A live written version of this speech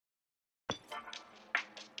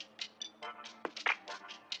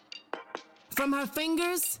From her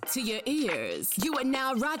fingers to your ears, you are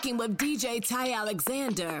now rocking with DJ Ty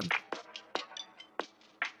Alexander.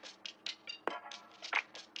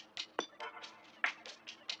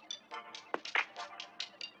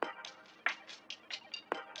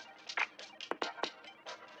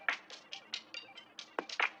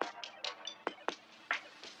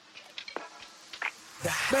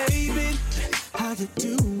 Baby, how you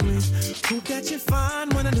doing? Hope that you're fine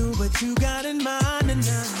when I know what you got in mind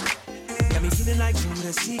tonight. Got me feeling like you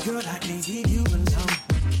the sea girl, I can't leave you alone.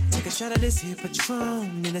 Take a shot of this here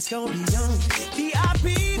Patron, and it's gonna be on.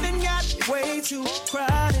 VIP then got way too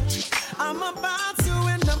crowded. I'm about to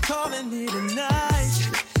end up calling it a night.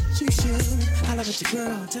 You should holler at your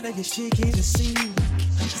girl, tell her you're shaking the scene.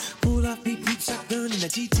 Pull up, beep, beep, shotgun in the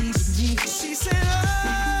GT with me. She said,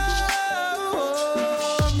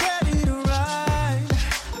 oh, I'm ready to ride.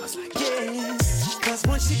 I was like, yeah, cause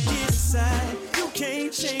once you get inside, you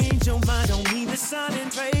can't change your mind. Don't mean to sound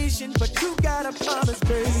impatient, but you gotta promise,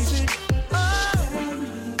 baby.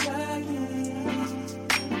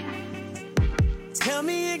 Tell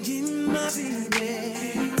me again, my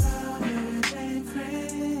baby.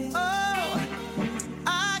 Oh,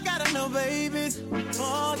 I gotta know, baby.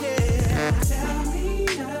 Oh, yeah. Tell me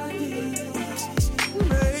again.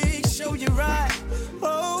 Make sure you're right.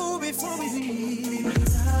 Oh, before we leave.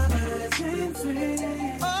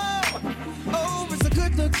 Oh, it's a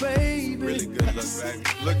good look, baby. Really good look, baby.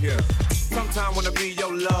 Look here. Sometime wanna be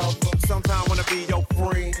your love, sometime wanna be your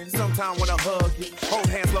friend, sometime wanna hug you, hold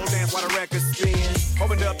hands, slow dance while the record spins.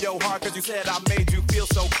 Opened up your heart cause you said I made you feel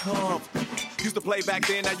so comfortable. Used to play back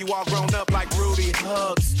then, now you all grown up like Rudy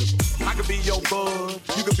Hugs. I could be your bud,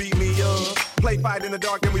 you could beat me up. Play fight in the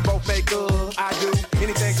dark and we both make up. I do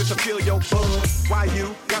anything just to feel your buzz. Why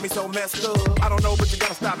you got me so messed up? I don't know, but you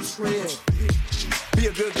gotta stop the shred. Be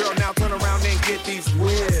a good girl now, turn around and get these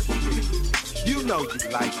whips. You know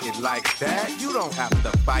you like it like that. You don't have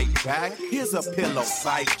to fight back. Here's a pillow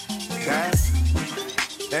fight that.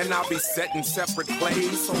 And I'll be setting separate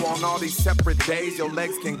plays. So on all these separate days, your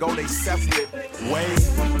legs can go their separate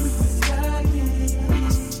ways.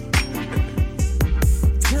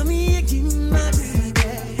 Tell me again, my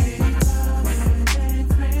baby.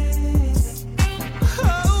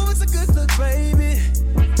 Oh, it's a good look, baby.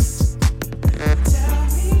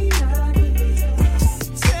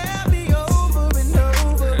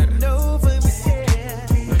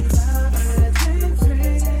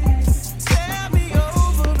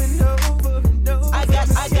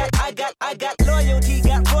 I got loyalty,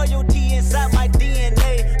 got royalty inside my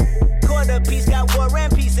DNA. Quarter piece, got war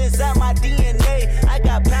and peace inside my DNA. I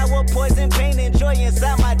got power, poison, pain, and joy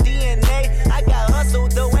inside my DNA. I got hustle,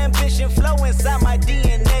 though ambition, flow inside my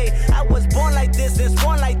DNA. I was born like this and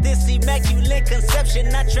sworn like this, immaculate conception.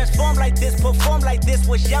 Not transform like this, perform like this.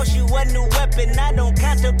 Wish out you a new weapon. I don't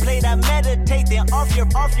contemplate, I meditate. Then off your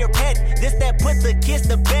head. This that put the kids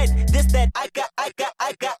to bed. This that I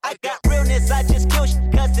got realness. I just kill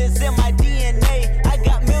cause it's in my DNA. I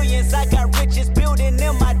got millions, I got riches building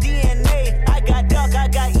in my DNA. I got dark, I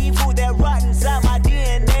got evil that rot inside my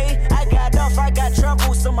DNA. I got off, I got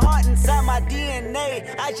trouble, some heart inside my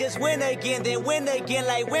DNA. I just win again, then win again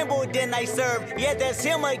like Wimbledon I serve. Yeah, that's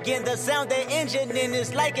him again, the sound that engine in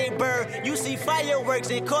is like a bird. You see fireworks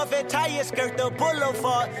and Corvette tires skirt the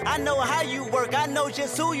boulevard. I know how you work, I know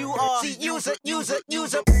just who you are. See, use it.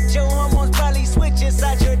 Your hormones probably switch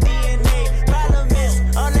inside your DNA. Problem is,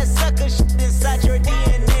 all that sucker shit inside your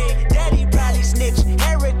DNA. Daddy probably snitch,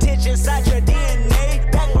 heritage inside your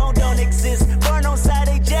DNA. Backbone don't exist, born on side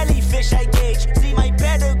a jellyfish I gauge. See my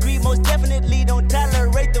pedigree, most definitely don't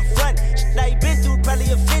tolerate the front. Shit I been through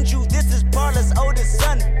probably offend you, this is Paula's oldest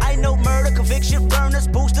son. I know murder, conviction, burners,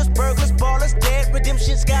 boosters, burglars, ballers, dead,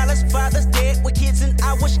 redemption, scholars, fathers dead. With kids and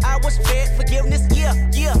I wish I was fed. Forgiveness, yeah.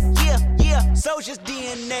 Soldier's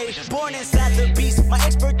DNA, born inside the beast. My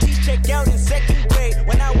expertise checked out in second grade.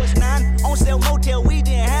 When I was 9, on sale motel, we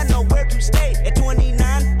didn't have nowhere to stay. At 29,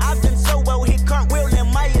 I've done so well, hit cartwheel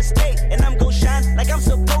in my estate. And I'm gon' shine like I'm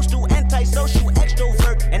supposed to. Antisocial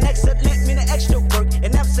extrovert, and excellent meaning extra work.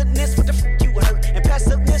 And absentness, what the f*** you hurt. And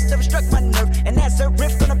passiveness never struck my nerve. And that's a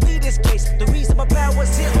riff, gonna plead this case. The reason my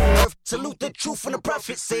power's here on earth. Salute the truth and the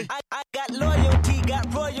prophecy. I got loyalty,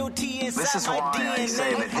 got royalty inside this is my why DNA. I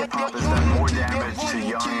say that hip-hop has done more damage to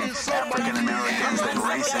young African Americans than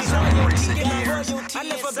racism in recent years. I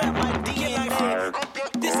never got my DNA.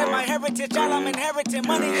 This is my heritage, all I'm inheriting.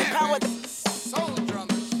 Money and power. Soul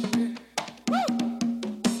drummers.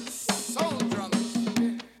 Soul drummers.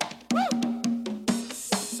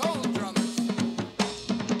 Soul drummers.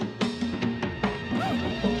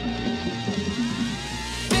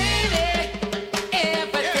 Baby,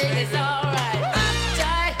 everything is alright.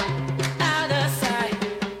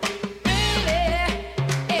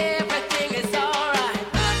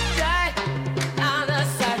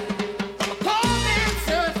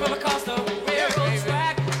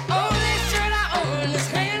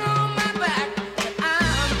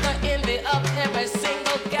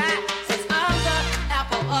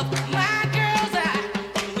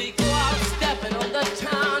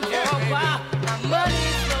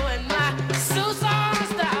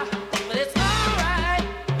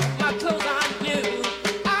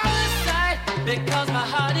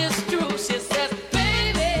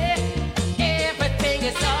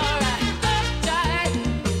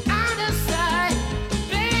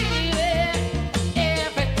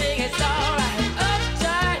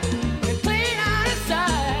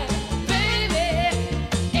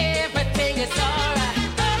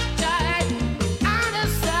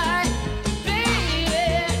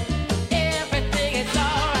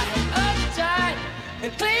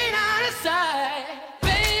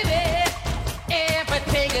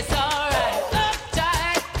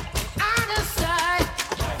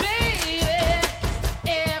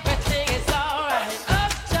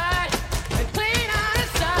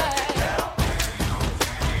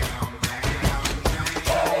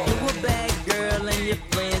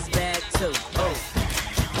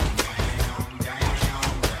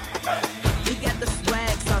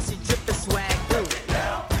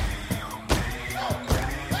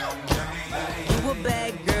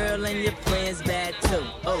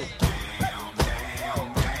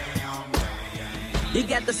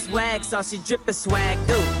 the swag sauce, you drip the swag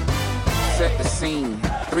through. Set the scene,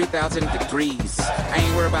 3,000 degrees. I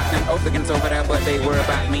ain't worried about them Othegans over there, but they worry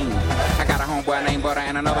about me. I got a homeboy named Butter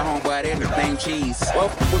and another homeboy there named Cheese. Well,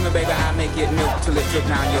 with me, baby, I make it milk till it drip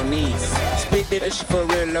down your knees. Spit this for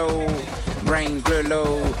real low, brain real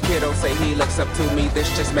low. Kiddo say he looks up to me, this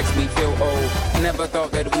just makes me feel old. Never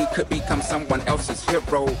thought that we could become someone else's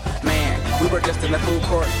hero. Man, we were just in the food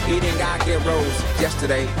court eating God-get rolls.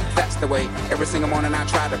 Yesterday, that's the way. Every single morning I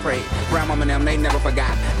try to pray. Grandmama and them, they never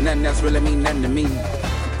forgot. Nothing else really mean nothing to me.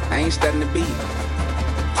 I ain't studying the beat.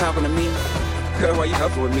 Talking to me. Girl, why you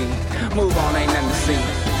helping with me? Move on, ain't nothing to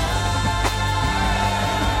see.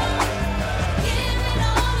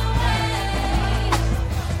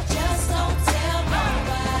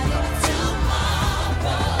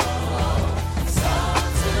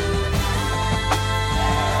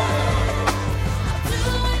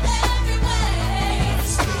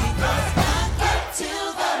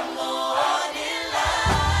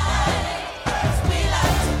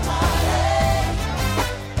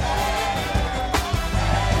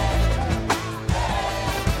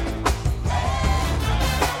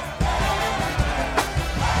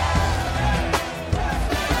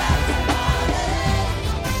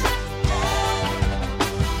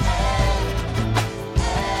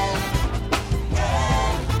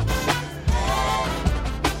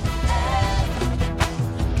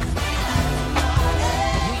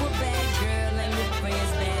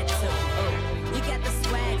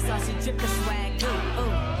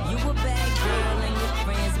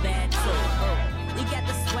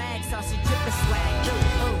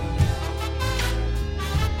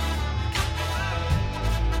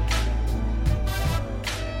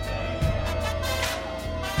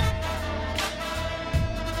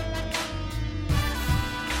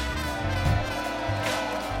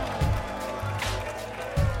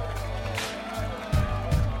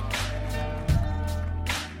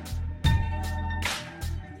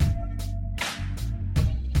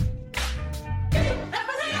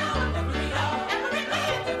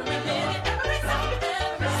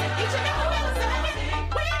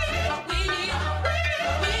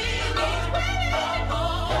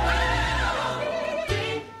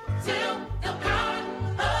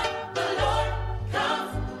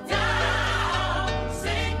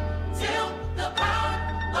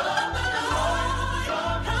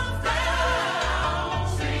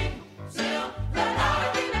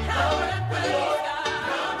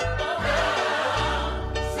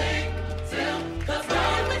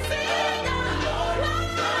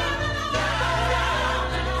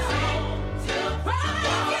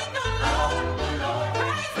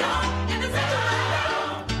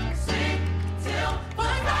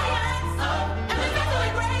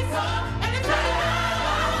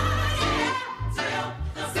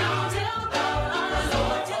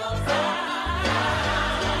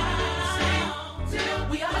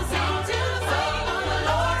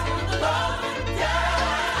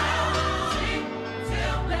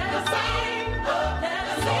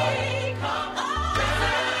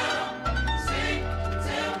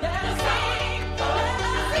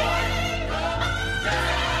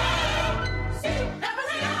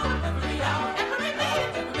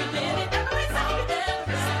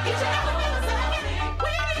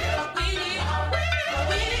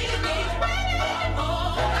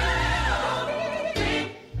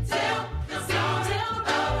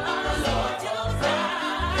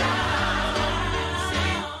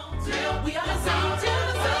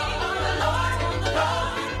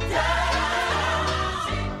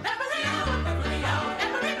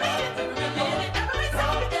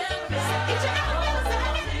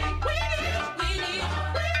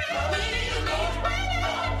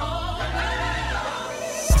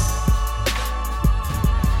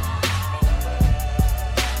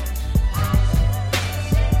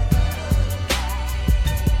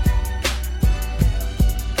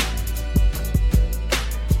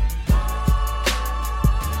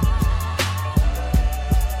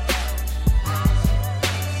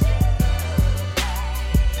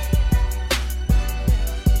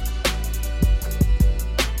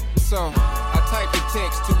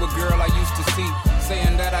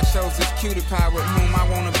 cutie pie with whom I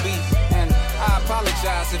wanna be. And I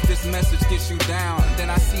apologize if this message gets you down.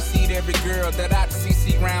 Then I CC'd every girl that I'd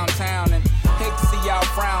CC round town. And hate to see y'all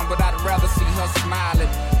frown, but I'd rather see her smiling.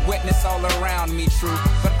 Wetness all around me, true,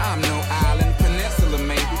 but I'm no island. Peninsula,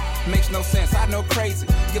 maybe. Makes no sense, I know crazy.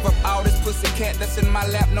 Give up all this pussy cat that's in my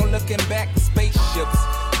lap, no looking back. Spaceships,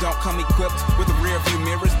 don't come equipped with the rear view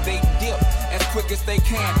mirrors. They dip as quick as they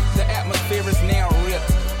can. The atmosphere is now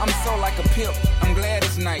ripped. I'm so like a pimp. I'm glad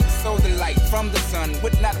it's night. So the light from the sun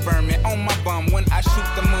would not burn me on my bum when I shoot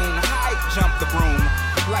the moon. High jump the broom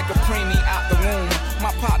like a preemie out the womb.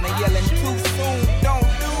 My partner yelling too soon. Don't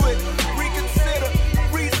do it. Reconsider.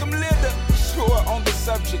 Read some litter. Sure on the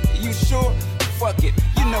subject. You sure? Fuck it.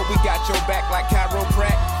 You know we got your back like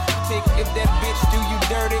chiropractic. If that bitch do you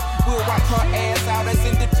dirty, we'll wipe her ass out as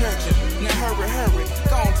in detergent. Now hurry,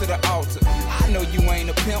 go on to the altar. I know you ain't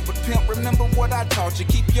a pimp, but pimp, remember what I taught you.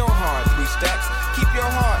 Keep your heart, 3 stacks. Keep your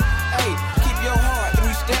heart, hey, keep your heart,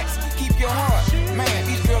 3 stacks. Keep your heart, man,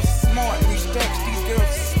 these girls are smart. 3 stacks, these girls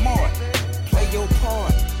are smart. Play your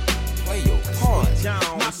part, play your part.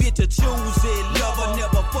 My bitch a choose it, lover,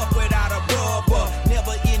 never fuck without a rubber.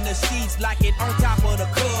 Never in the sheets like it on top of the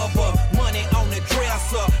cover. Money on the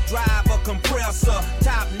dresser, drive a compressor.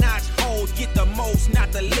 Top notch hoes get the most,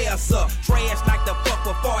 not the lesser. Trash like the fuck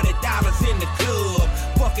for $40 in the club.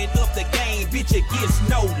 Fucking up the game, bitch, it gets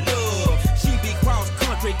no love. She be cross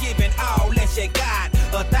country, giving all that she got.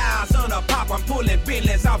 1,000 a pop, I'm pulling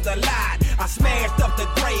billions off the lot. I smashed up the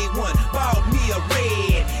gray one, bought me a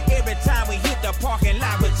red. Every time we hit the parking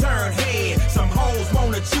lot, we turn head. Some hoes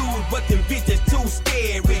wanna choose, but them bitches too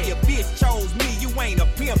scary. Your bitch chose me, you ain't a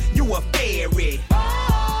pimp, you a fairy.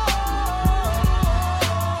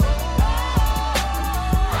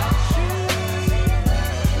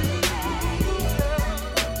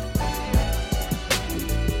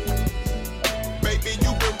 Baby,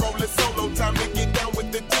 you been rolling solo, time to get down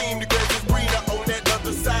with the team. The grass is greener on that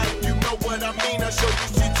other side. You know what I mean? I show you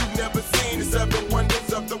shit you never seen. The 7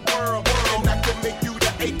 wonders of the world. And I can make you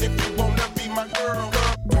the 8th if you wanna be my girl.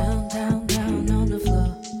 Down, down, down on the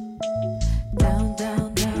floor. Down,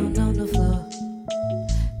 down, down on the floor.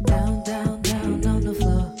 Down, down, down on the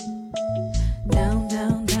floor. Down,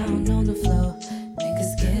 down, down on the floor.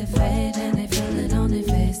 Niggas get fade and they feel it on their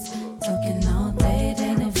face. Talking all day,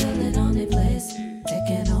 then they feel it on their place. Take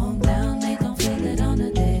it on down, they gon' feel it on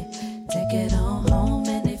the day. Take it on home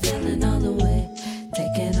and they feel it all the way.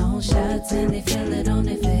 Take it on shots and they feel it on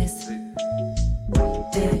their face.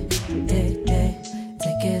 Hey, hey, hey.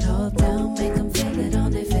 Take it all down, make them feel it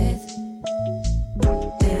on their face.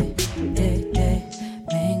 Hey, hey, hey.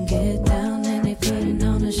 Men get down and they putting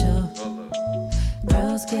on a show.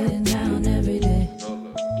 Girls getting down every day.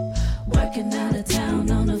 Working out of town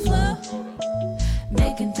on the floor.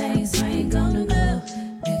 Making things swing gonna go.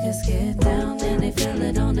 Niggas get down and they feel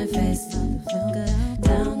it on their face.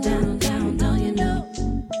 Down, down, down, down, you know.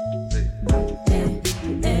 Hey,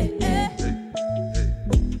 hey, hey.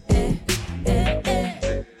 Hey, hey,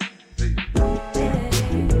 hey.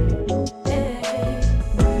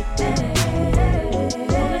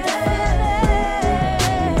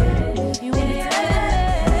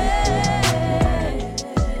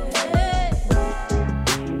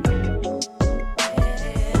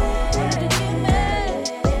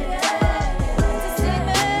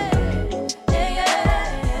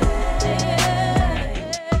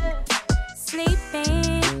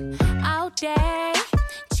 Sleeping all day,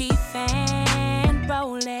 chiefin',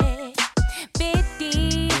 rollin',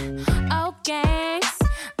 biddy, oh gangs,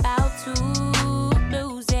 bout to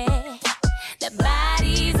lose it. The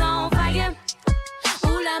body's on fire.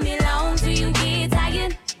 Ooh, love me long till you get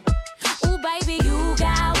tired. Ooh, baby, you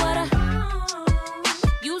got what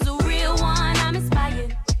you's a real one, I'm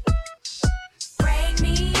inspired. Break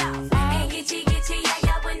me off and get you, yeah,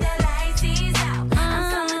 yeah, when the lights is out. I'm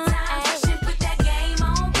summertime, rushing, put that game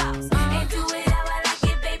on pause. And do it how I like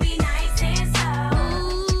it, baby, nice and slow.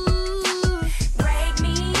 Break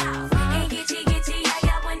me off and get you, yeah,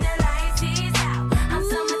 yeah, when the lights is out. I'm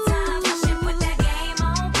summertime, rushing, put that game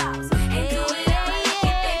on pause. And do it how I like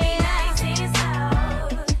it, baby, nice and slow.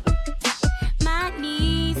 My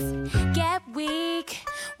knees get weak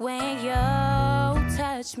when you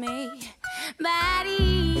touch me.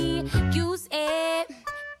 Body, use it,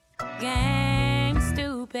 gang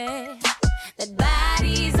stupid. That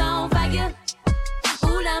body's on fire.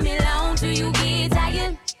 Ooh, love me long till you get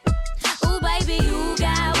tired. Ooh, baby, you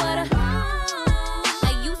got what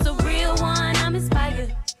I use a real one, I'm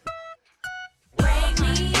inspired. Break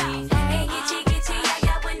me off and get you, yeah,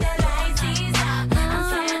 yeah, when the lights is out. I'm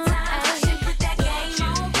summertime, rushing, put that game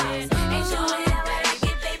on pause. And show it how I like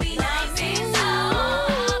it, baby, nice and slow.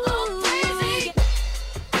 Go crazy.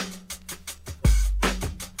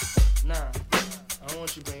 Nah, I don't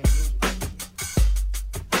want you bringing music.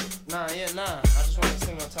 Nah, I just want to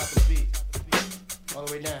sing on top of the beat. All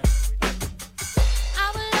the way down.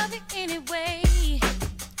 I would love it anyway,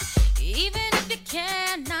 even if you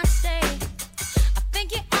cannot stay. I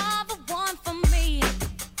think you are the one for me.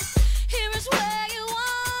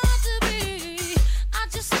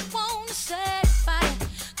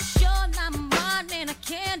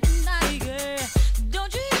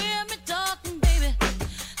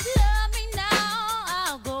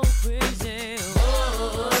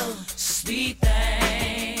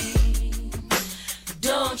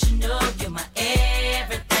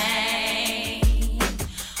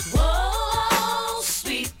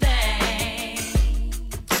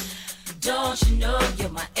 Don't you know you're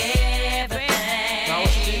my everything? Now, I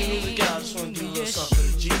want you to do the music out. I just want to do a little something for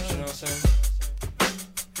the Jeeps, you know what I'm saying?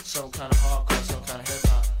 Some kind of hardcore, some kind of hip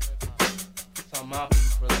hop. Some my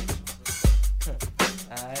people relate.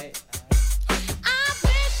 Alright? I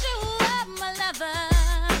wish you were my lover,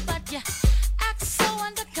 but you act so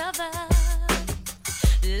undercover.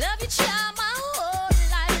 Love you, child, my whole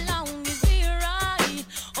life long. Is be right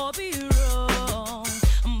or be wrong?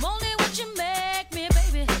 I'm only what you make me,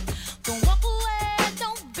 baby. Don't walk away,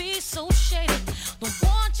 don't be so shady. Don't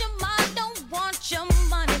want your mind, don't want your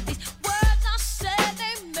money. These words I said,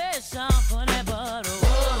 they may sound funny, but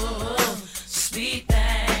oh, sweet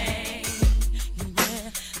thing,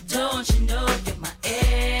 yeah. Don't you know you're my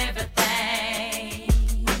everything?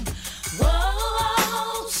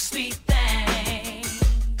 Whoa, sweet thing.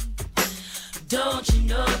 Don't you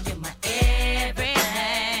know you're my everything?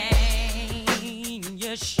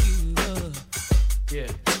 Yes, you are. Yeah,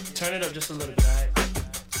 turn it up just a little bit, alright?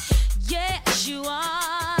 Yes, you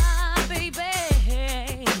are, baby.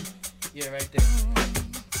 Yeah, right there.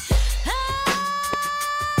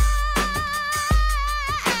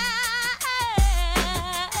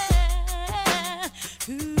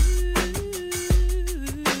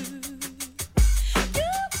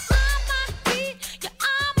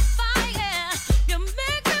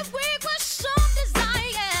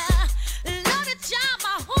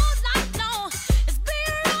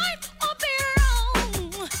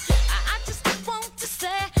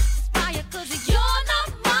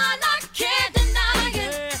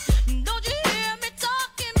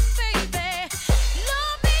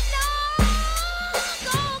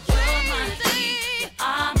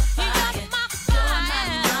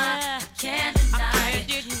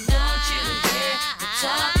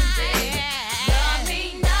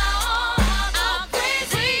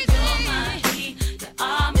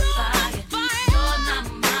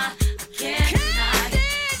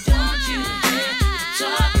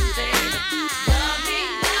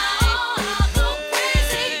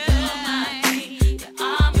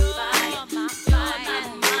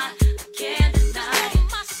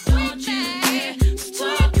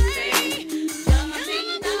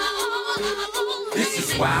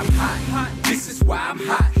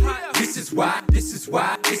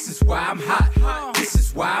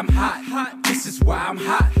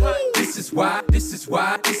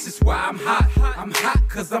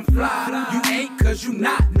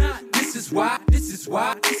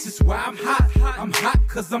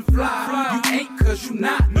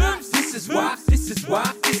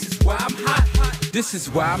 This is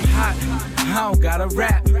why I'm hot, I don't gotta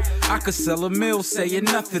rap. I could sell a mill saying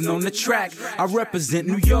nothing on the track. I represent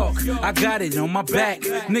New York, I got it on my back.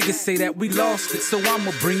 Niggas say that we lost it, so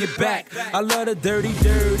I'ma bring it back. I love the dirty,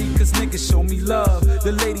 cause niggas show me love.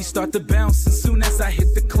 The ladies start to bounce as soon as I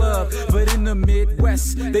hit the club. But in the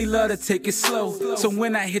Midwest, they love to take it slow. So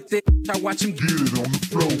when I hit the I watch them get it on the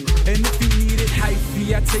floor. And if you need it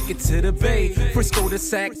hyphy, I take it to the Bay. Frisco to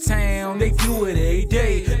Sac Town, they do it every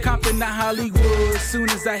day. Compton to Hollywood, soon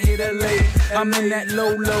as I hit LA. I'm in that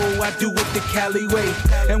low, I do it the Cali way.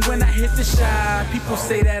 And when I hit the Shy, people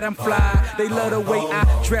say that I'm fly. They love the way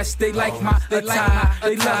I dress, they like my attire.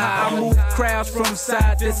 They love how I move crowds from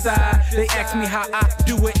side to side. They ask me how I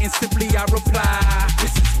do it and simply I reply.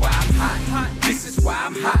 This is why I'm hot, this is why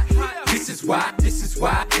I'm hot. This is why, this is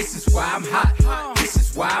why, this is why I'm hot. This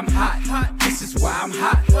is why I'm hot, this is why I'm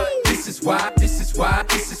hot. This is why, this is why,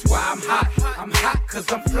 this is why I'm hot. I'm hot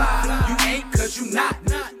cause I'm fly, you ain't cause you not.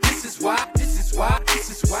 This is why, this is why, this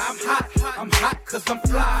is why I'm hot. I'm hot cause I'm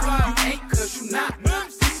fly, you ain't cause you not.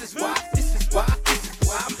 This is why, this is why, this is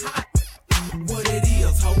why I'm hot. What it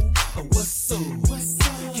is, ho, or what's up?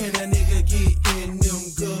 Can a nigga get in them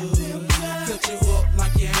good? Cut you up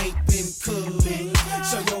like you ain't been cut.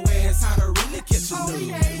 Show your ass how to really catch a nut.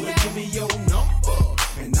 Well, give me your number,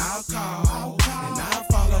 and I'll call, and I'll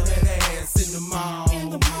follow that ass in the mall.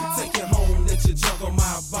 Take you home, let you juggle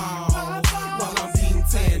my ball, while I'm beating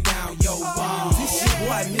tan down your ball. This shit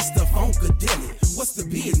boy, Mr. Funkadelic. What's the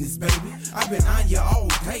business, baby? I've been on you all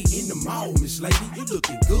day in the mall, Miss Lady. You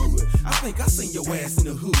looking good. I think I seen your ass in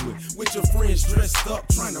the hood with your friends dressed up,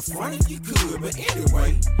 trying to front if you could. But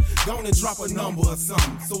anyway, gonna drop a number or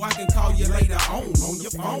something so I can call you later on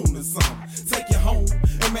your phone or something. Take you home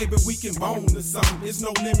and maybe we can bone or something. There's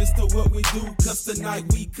no limits to what we do, cause tonight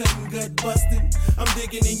we cutting, gut busting. I'm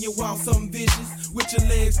digging in your wall, something vicious with your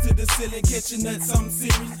legs to the ceiling, catching nuts, something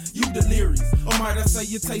serious. You delirious. Or might I say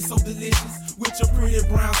you taste so delicious with your pretty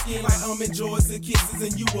brown skin like almond joys and kisses,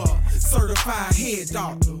 and you are certified head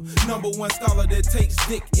doctor, #1 scholar that takes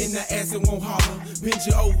dick in the ass and won't holler. Bend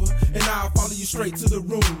you over and I'll follow you straight to the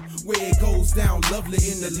room where it goes down lovely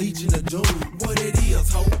in the Legion of Doom. What it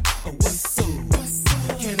is, ho? What's up?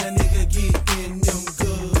 Can a nigga get in them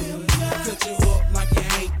good? Cut you up like you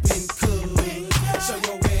ain't been cooked. Show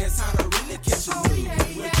your ass how to really catch a move.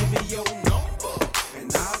 Well, give me your number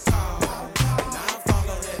and I'll call. And I'll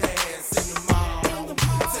follow that ass in the mall.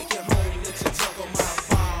 Take you home, let you juggle my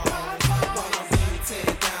ball while I'm being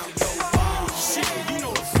tearing down your wall. Shit, you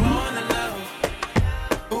know it's fall in love.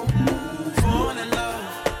 Ooh, fall in love.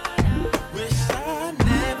 Wish I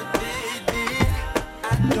never did it.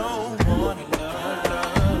 I don't wanna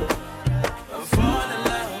love. Fall in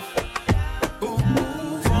love. Ooh,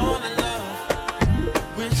 fall in love.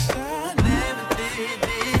 Wish I never did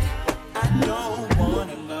it. I don't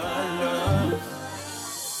wanna love.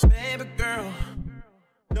 Baby girl,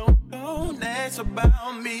 don't ask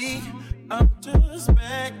about me. I'm just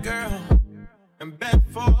bad girl. I'm bad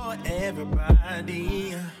for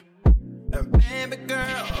everybody. And baby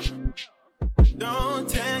girl, don't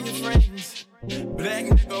tell your friends. Black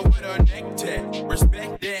nigga with her neck tat.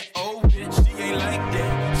 Respect that old bitch, she ain't like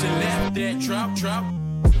that. She left that drop.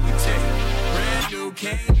 Brand new,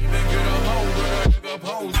 can't even get a hold with her nigga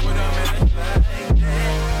pose with her man like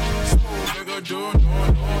that. Smooth nigga doing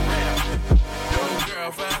rap. Yo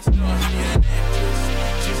girl, 5 stars, she an actress.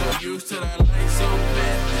 She's so used to that life so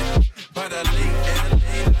bad. But I leave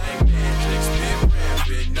LA like magic. Spin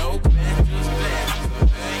rapid, no plan, just bad. So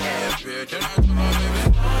they happy. Then I told her, baby,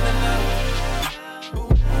 fall in love.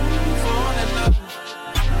 Ooh, fall in love.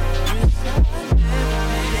 Wish I never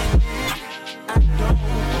did it. I don't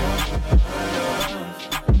want love.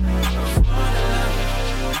 Fall in love.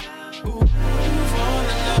 Ooh, fall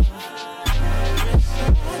in love. Wish I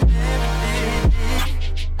never did it.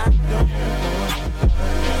 I don't want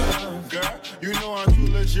love. Girl, you know I'm too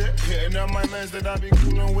legit. Hitting up my mans that I be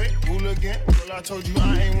coolin' with. Cool again. Well, I told you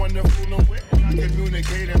I ain't one to foolin' with. I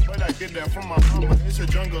communicating, but I get that from my mama. It's a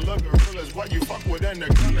jungle of gorillas. Why you fuck with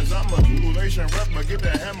anacondas? I'm a Zulu-Lation rapper. Get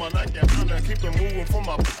that hammer like that Honda. Keep it moving for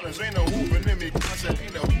my partners. Ain't no hooping in me. Constant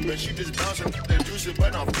ain't no hooping. She just bouncing. Got that juicy,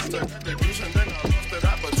 but I'm faster. Got that juice and then I lost it.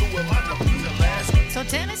 I put 2 with my deposit last. So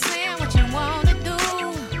tell me, Slim, what you wanna do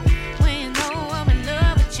when you know I'm in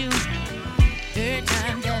love with you. Every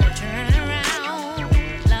time that I turn around,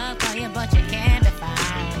 love for you, but you can't be found.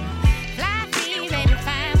 Fly free, baby,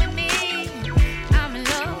 fine with me. I'm in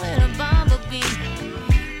love with a bumblebee.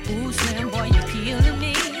 Ooh, Slim, boy, you're killing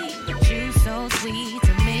me. But you so sweet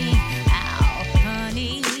to me. Oh,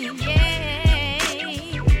 honey, yeah.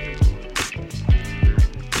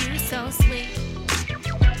 You so sweet.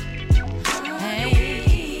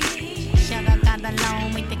 Hey, sugar got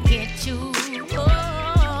along with the get you.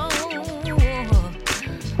 Oh,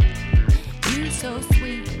 you so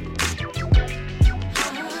sweet.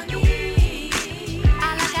 Honey,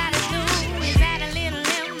 all I gotta do is add a little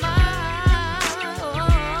lemon.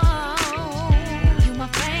 You my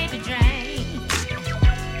favorite drink.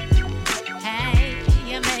 Hey,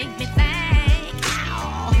 you make me think.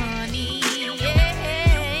 Oh, honey, yeah.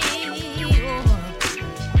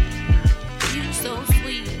 You so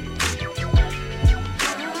sweet.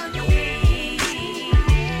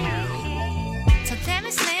 So tell me,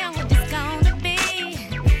 Slim, what this gonna be?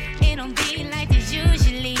 It don't be like this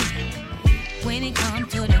usually. When it comes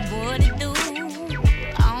to the what it do,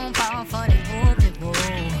 I don't fall for the whoop.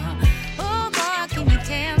 Oh boy, can you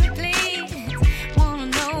tell me please? Wanna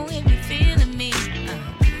know if you're feeling me.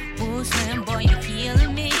 Oh Slim, boy, you're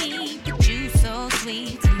killing me. But you so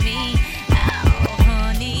sweet to me. Oh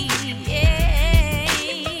honey, yeah.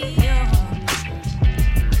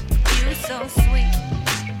 You so sweet.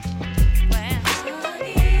 Well,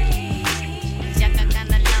 honey, Chaka got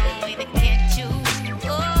a long way to get you.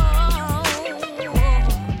 Oh,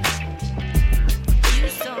 you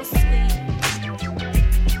so sweet.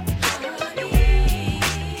 Honey,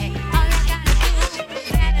 hey, all I gotta do is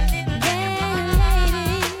add a little lady,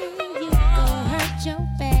 you gon' hurt your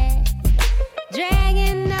back,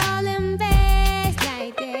 dragging all them bags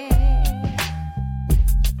like that.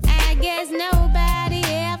 I guess nobody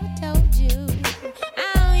ever told you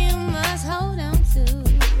all you must hold on to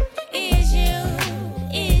is you.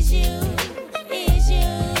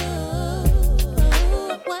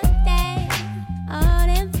 One day, all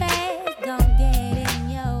them bags gon' get in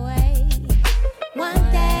your way. One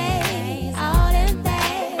day, all them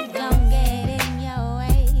bags gon' get in your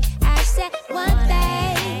way. I said one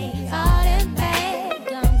day, all them bags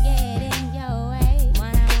gon' get in your way.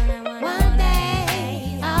 One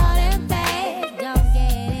day, all them bags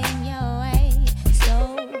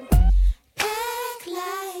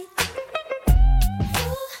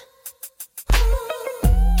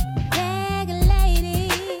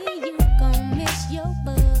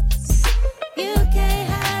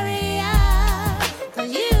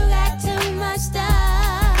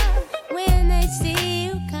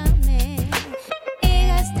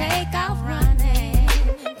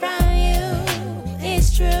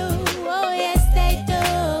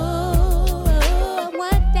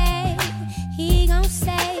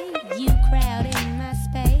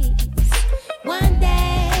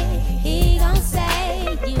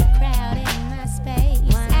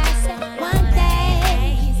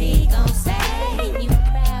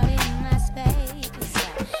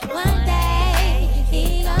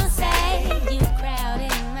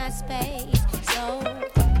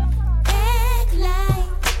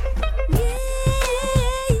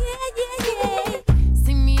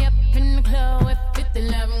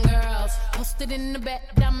Frosted in the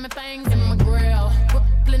back, diamond fangs in my grill.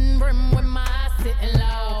 Brooklyn brim with my eyes sitting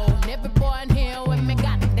low. And every boy in here with me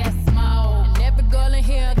got that smoke. And every girl in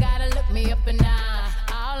here gotta look me up and down.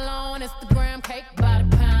 All on Instagram, cake by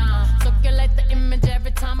the pound. Circulate the image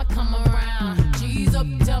every time I come around. G's up,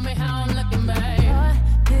 tell me how I'm looking, babe.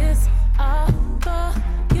 This all for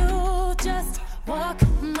you, just walk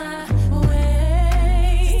my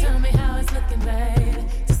way. Just tell me how it's looking, babe.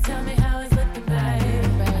 Just tell me how it's looking,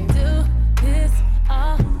 babe. I do this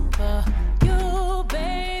all for you,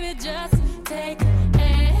 baby. Just take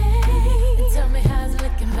aim and tell me how it's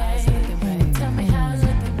looking, babe. Tell me how it's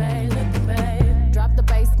looking, babe. Drop the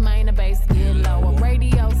bass, main the bass get lower.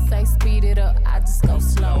 Radio say speed it up, I just go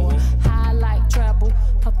slower. High like treble,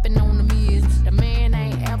 puffin' on the mirrors. The man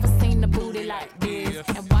ain't ever seen the booty like this.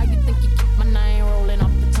 And why you think you keep my name rolling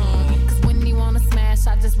off the tongue? Cause when he wanna smash,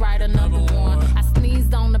 I just write another one. I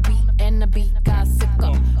sneezed on the beat and the beat got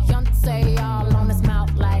sicker. Young say all on his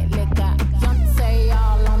mouth like liquor. Young say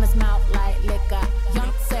all on his mouth like liquor.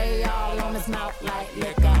 Young say all on his mouth like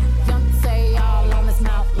liquor. Young say all on his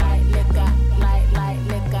mouth like liquor. Like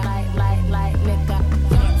liquor, like liquor.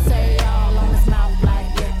 Young say all on his mouth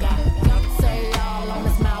like liquor. Young say all on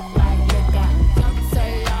his mouth like liquor. Young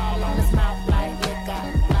say all on his mouth like liquor.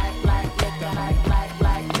 Like liquor, like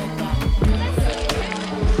liquor.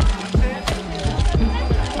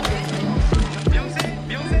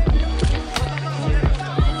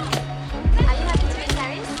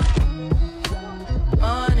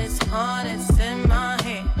 Honest in my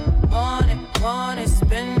hand. Want it,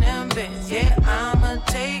 spin them bits. Yeah, I'ma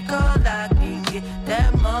take all I can get.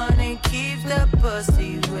 That money keeps the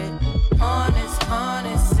pussy wet. Honest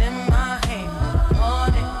in my hand.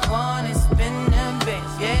 Want it, spin them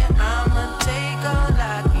bits. Yeah, I'ma take all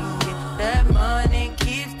I can get. That money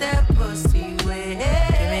keeps that pussy wet.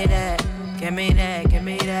 Give me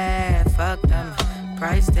that. Fuck them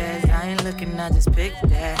price tags. I ain't looking, I just pick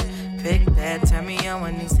that. Turn me on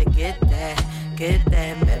when he said get that.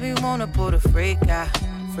 Baby wanna pull the freak out.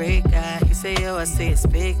 He say, yo, I say it's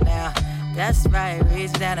big now. That's right,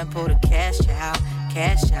 reach down and pull the cash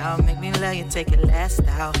out. Make me love you, take it last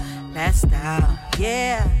out.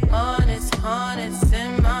 Yeah, honest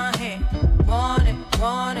in my hand.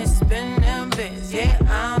 Want it, spin them bits. Yeah,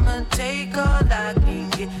 I'ma take all I can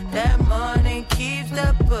get. That money keeps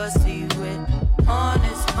the pussy wet.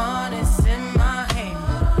 Honest in my hand.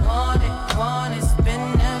 Want it,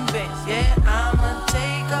 spin them bits. Yeah, I'ma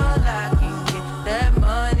take all I can get. That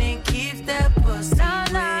money keeps that pussy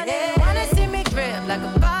wet. They wanna see me grip like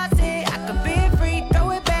a faucet. I could be free, throw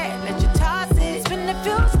it back, let you toss it. Spin a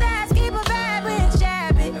few stacks, keep a vibe with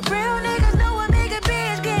shabby. Real niggas know what make a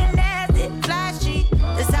bitch get nasty. Flashy,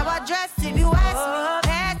 that's how I dress if you ask me.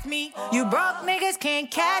 Pass me, you broke niggas can't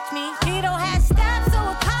catch me. He don't have stats, so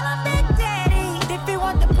I call him Big Daddy. If he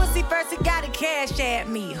want the pussy first, he gotta cash at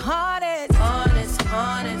me. Honest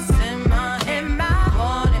in my hand.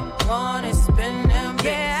 Want it, spin them bits.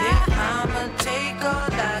 Yeah, I'ma take all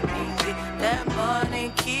I can get. That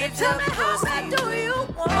money keeps the pussy. Tell me how do you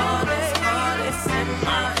want it? Honest in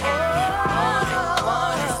my hand.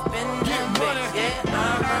 Want it, spin them bits. Yeah,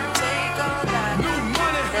 I'ma take all I can get.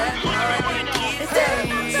 That money keeps the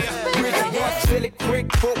pussy. Silly quick,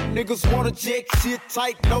 folk niggas wanna jack shit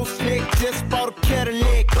tight, no slick. Just bought a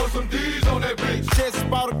Cadillac. Throw some D's on that bitch. Just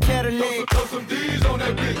bought a Cadillac. Throw some D's on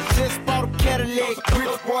that bitch. Just bought a Cadillac.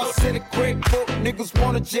 Rich boy, silly quick, folk niggas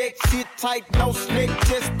wanna jack shit tight, no slick.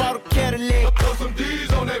 Just bought a Cadillac. Throw some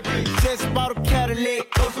D's on that bitch. Just bought a Cadillac.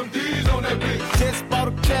 Throw some D's on that bitch. Just bought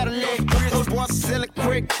a Cadillac. Rich boy, silly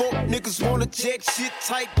quick, folk niggas wanna jack shit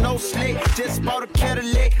tight, no slick. Just bought a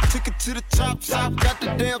Cadillac. Took it to the top, got the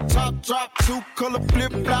damn top drop. Two color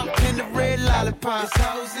flip flop in the red lollipop. It's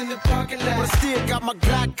hoes in the parking lot. But I still got my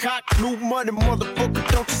Glock cock. New money,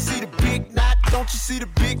 motherfucker. Don't you see the big knot? Don't you see the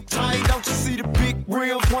big tie? Don't you see the big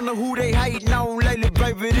rims? Wonder who they hating on lately,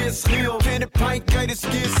 baby. This hill. Penny paint, gated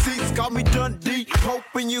skin seats. Call me Dundee. Hope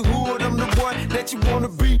in your hood, I'm the one that you wanna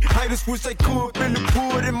be. Haters wish they could. Been the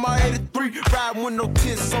wood in my 83. Riding with no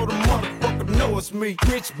tents, so the motherfucker know it's me.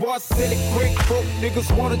 Rich boy, silly quick. Folk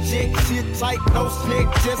niggas wanna jack shit tight, no slick.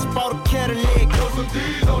 Just bought a Cadillac. Throw some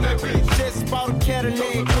D's on that bitch. Just bought a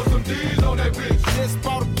Cadillac. Throw some D's on that bitch. Just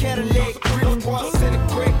bought a Cadillac. Rich boy, silly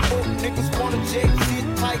quick. Folk niggas wanna jack shit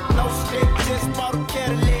tight, no slick. Just bought a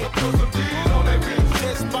Cadillac. Throw some D's on that bitch.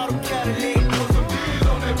 Just bought a Cadillac. Throw some D's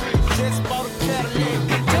on that bitch. Just bought a Cadillac.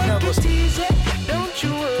 Take it easy, don't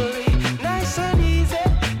you worry. Nice and easy,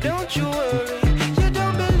 don't you worry. You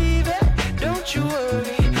don't believe it, don't you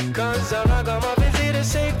worry. Cause all I got my busy to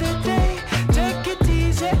save the day. Take it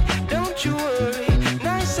easy, don't you worry.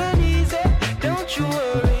 Nice and easy, don't you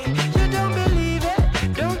worry. You don't believe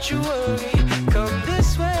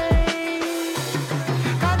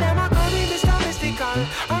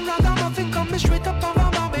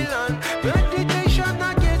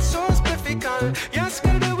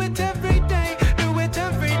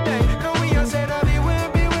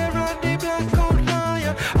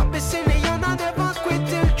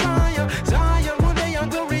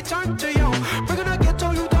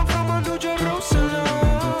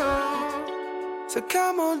So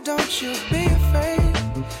come on, don't you be afraid.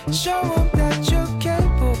 Show them that you're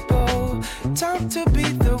capable. Time to be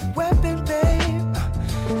the weapon, babe.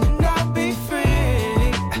 And I'll be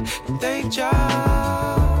free. Thank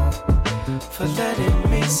y'all for letting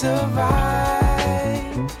me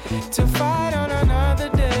survive to fight on another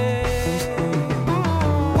day.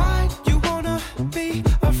 Why you wanna be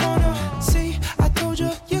a runner? See, I told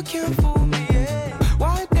you you can't fool me. Yeah.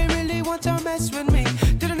 Why they really want to mess with me?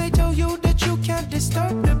 Didn't they tell you that you can't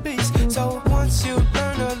disturb the beast? So once you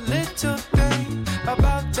learn a little thing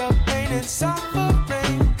about the pain and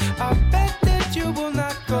suffering, I bet that you will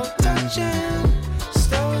not go touching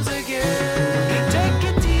stones again. Take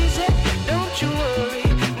it easy, don't you worry.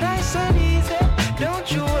 Nice and easy,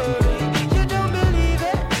 don't you worry. You don't believe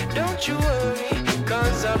it, don't you worry.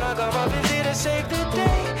 Cause I'm not gonna be busy to save the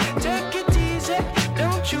day. Take it easy,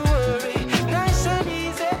 don't you worry. Nice and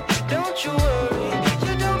easy, don't you worry.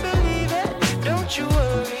 You don't believe it, don't you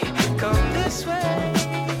worry. Come this way.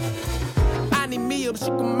 I need me a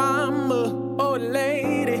sugar mama, old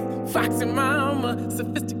lady, foxy mama,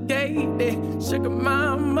 sophisticated. Sugar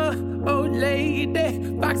mama, old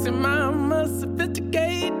lady, foxy mama,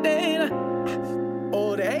 sophisticated.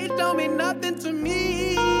 Old age don't mean nothing to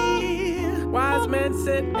me. Wise man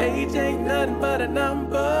said age ain't nothing but a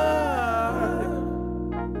number.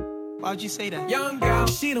 Why'd you say that? Young girl,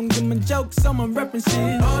 she don't give me jokes, so my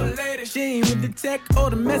references. Old lady, she ain't with the tech or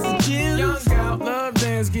the messages. Young girl, love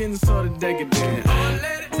dance getting sort of decadent. Old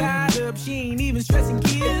lady, tied up, she ain't even stressing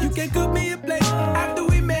kids. You can cook me a plate after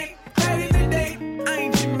we make ready to date. I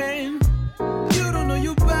ain't your man. You don't know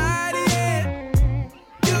your body yet.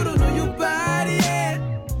 You don't know your body yet.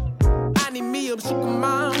 I need me a sugar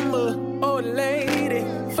mama, old lady,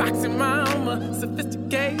 foxy mama,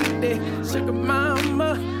 sophisticated. Sugar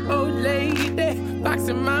mama, old lady,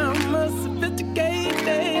 foxy mama,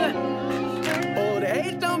 sophisticated. Old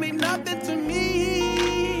age don't mean nothing to me.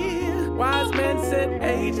 Wise man said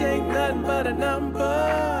age ain't nothing but a number.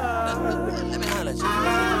 Let me holler at you.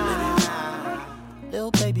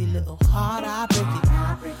 Little baby, little heart, I break it.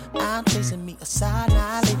 I'm chasing me a side,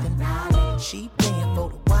 not living. She paying for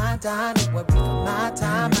the wine, dine, ain't worry for my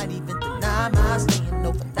time. Might even deny my staying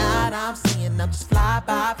overnight. I'm seeing I'm just fly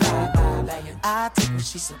by. I take what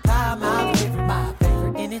she supply, my favorite.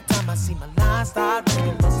 Anytime I see my line start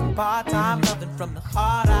ringing, for some part-time loving from the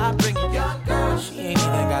heart, I bring it. Young girl, she ain't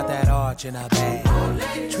even got that arch in her bag.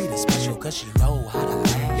 Treat her special cause she know how to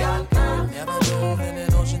act. Young girl, never move in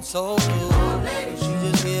an ocean so blue. She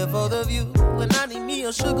just here for the view. And I need me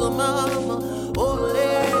a sugar mama, old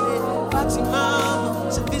lady, foxy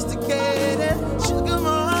mama, sophisticated. Sugar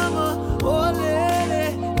mama, old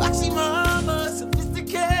lady, foxy mama, sophisticated.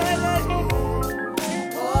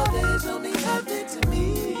 All this don't mean nothing to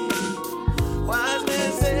me. Wise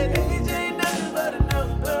man said age ain't nothing but a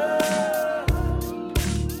number.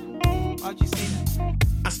 Why'd you say that?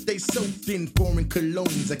 I stay soaked in foreign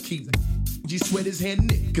colognes. I keep G sweaters hand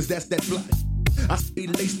knit, cause that's that blood. I stay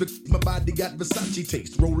laced with my body got Versace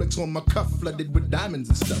taste. Rolex on my cuff, flooded with diamonds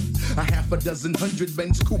and stuff. A half a dozen 100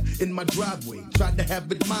 Benz coupe in my driveway. Tried to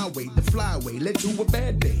have it my way, the flyway led to a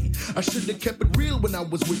bad day. I should've kept it real when I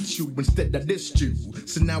was with you. Instead I dissed you,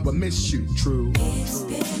 so now I miss you. True. It's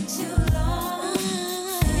been too long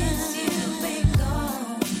since you've been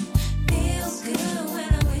gone. Feels good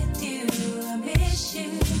when I'm with you. I miss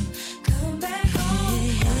you. Come back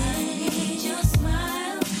home. I need your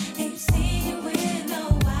smile. Ain't seen you in a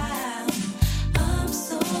while. I'm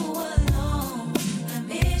so alone. I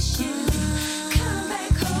miss you. Come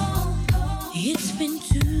back home. It's been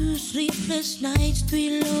 2 sleepless nights,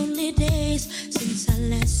 3 lonely days since I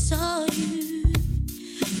last saw you.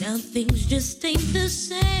 Now things just ain't the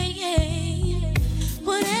same.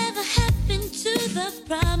 Whatever happened to the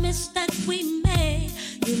promise that we made?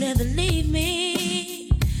 You'll never leave me.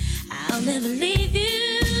 I'll never leave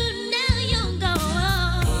you. Now you're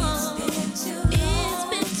gone. It's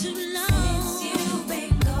been too long since you've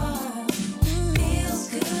been gone. Feels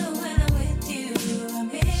good when I'm with you. I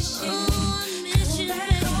miss you. Come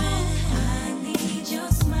back home. I need your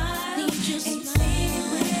smile. Ain't seen you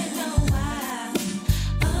in a while.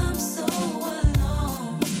 I'm so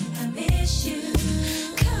alone. I miss you.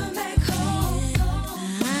 Come back home.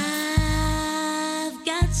 I've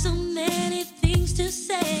got so many things to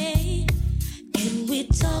say. Can we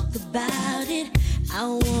talk about it? I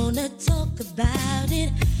wanna talk about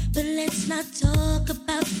it. But let's not talk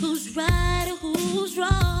about who's right or who's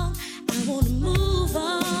wrong. I wanna move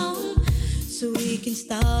on so we can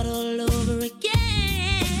start all over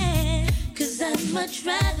again. 'Cause I'd much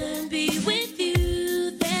rather be with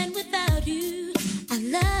you than without you. I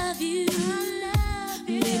love you.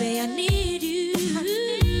 Baby, I need you.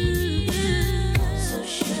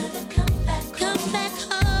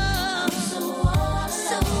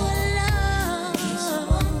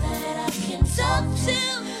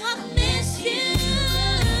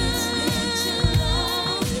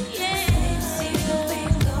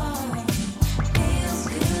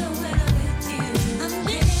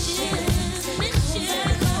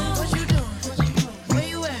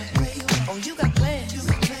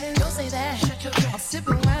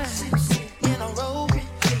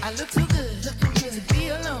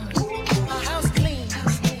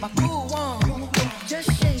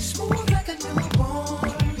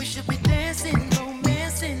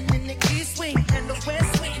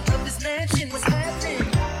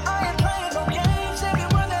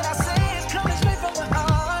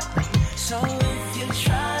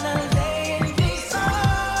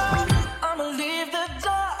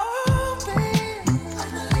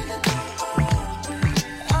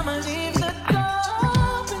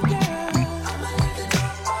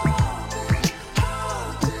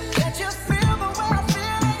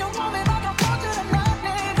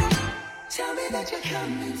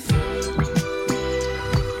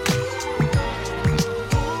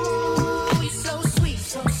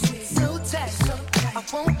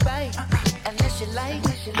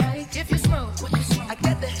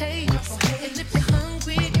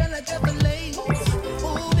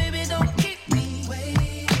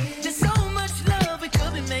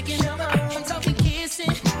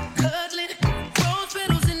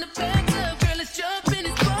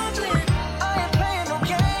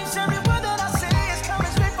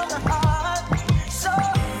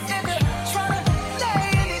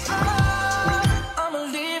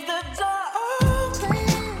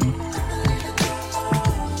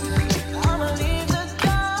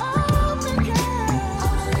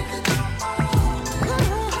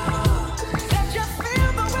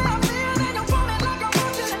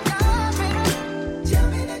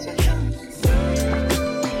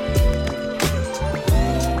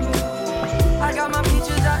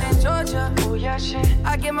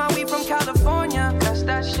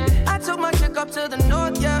 to the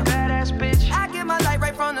north, yeah. Badass bitch. I get my light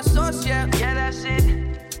right from the source, yeah. Yeah, that's it.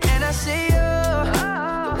 And I see you,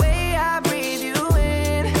 the way I breathe you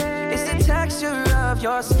in. It's the texture of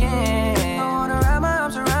your skin. I wanna wrap my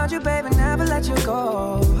arms around you, baby, never let you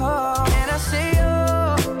go. And I see you,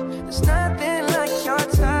 there's nothing like your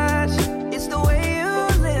touch. It's the way you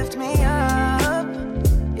lift me up,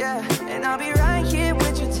 yeah. And I'll be right here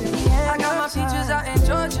with you till the end. I got my peaches out in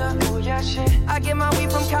Georgia, oh yeah, shit. I get my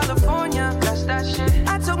weed from California, that's that shit.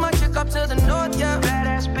 I took my chick up to the north, yeah.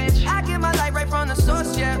 Badass bitch. I get my light right from the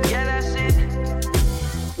source, yeah. Yeah, that's it.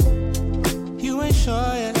 You ain't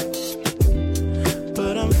sure yet,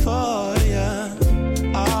 but I'm for ya.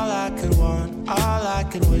 All I could want, all I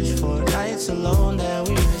could wish for. Nights alone that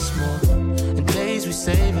we miss more, and days we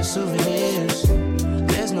save as souvenirs.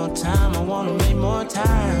 There's no time, I wanna make more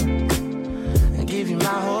time and give you my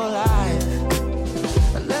whole life.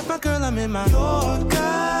 I left my girl, I'm in my Yorker.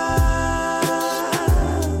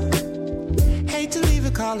 Hate to leave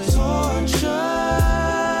it, call it torture.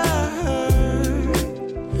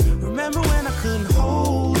 Remember when I couldn't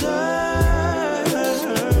hold her?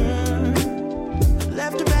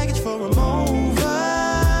 Left her baggage for a mover.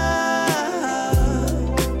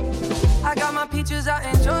 I got my peaches out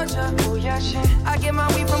in Georgia, oh yeah, shit. I get my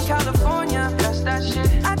weed from California, that's that shit.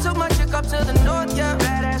 I took my chick up to the north, yeah.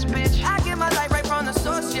 Badass bitch. I get my light right from the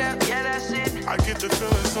source, yeah. Yeah, that's it. I get the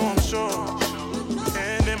feeling, so I'm sure.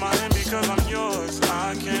 And in my hand because I'm yours.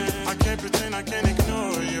 I can't pretend, I can't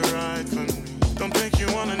ignore you right from me. Don't think you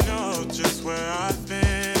wanna know just where I've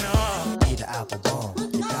been. Oh. Need an apple bomb,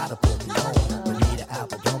 you gotta put me on. We need an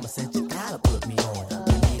apple bomb, I said you gotta put me on.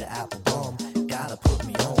 We need an apple bomb, gotta put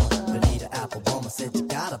me on. We need an apple bomb, I said you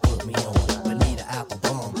gotta put me on. We need an apple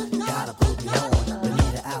bomb, gotta put me on. We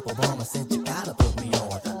need an apple bomb, I said you gotta put me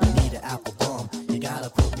on. We need an apple bomb, you gotta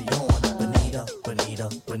put me on. Bonita, Bonita,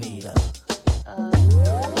 Bonita.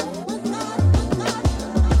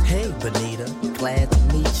 Hey Bonita, glad to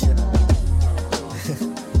meet you.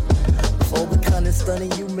 For the cunning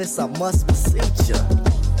stunning you miss, I must beseech you.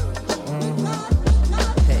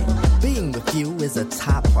 Hey, being with you is a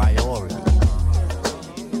top priority.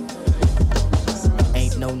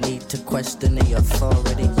 Ain't no need to question the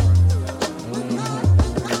authority.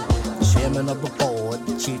 Chairman of the board,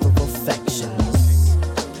 the chief of affections.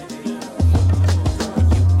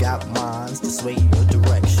 You got minds to sway your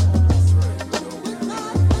direction.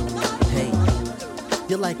 Hey,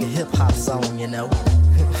 you're like a hip-hop song, you know.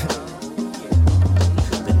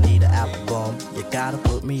 Bonita apple bomb, you gotta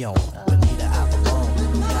put me on. Bonita apple bomb,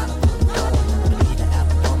 you gotta put me on. Bonita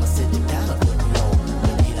apple bomb, I said you gotta put me on.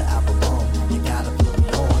 Bonita apple bomb, you gotta put me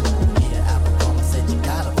on. Bonita apple bomb, I said you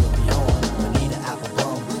gotta put me on. Bonita apple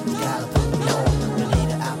bomb, you gotta put me on.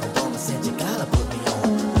 Bonita apple bomb, I said you gotta put me on.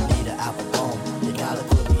 Bonita apple bomb, you gotta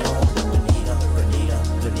put me on. Bonita, Bonita,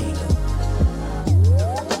 Bonita.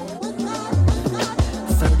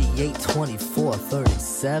 38, 24,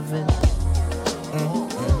 37.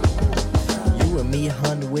 You and me,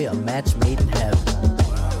 hun, we're a match made in heaven.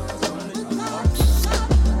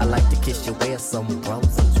 I like to kiss you where some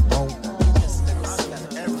brothers won't.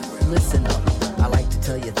 Listen up, I like to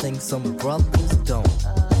tell you things some brothers don't.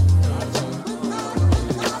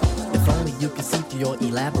 If only you could see through your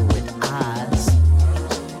elaborate eyes.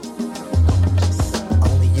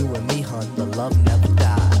 Only you and me, hun, the love never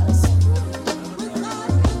dies.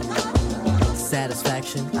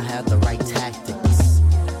 Satisfaction, I have the right tactics.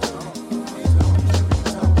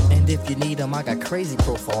 And if you need them, I got crazy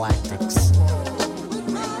prophylactics.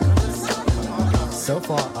 So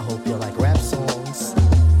far, I hope you like rap songs.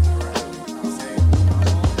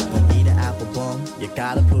 Bonita apple bomb, you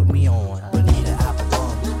gotta put me on. Bonita apple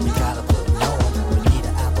bomb, you gotta put me on. Bonita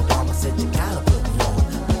apple bomb, I said you gotta put me on.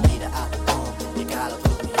 Bonita apple bomb, you gotta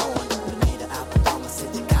put me on. Bonita apple bomb, I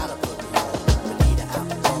said you gotta put me on. Bonita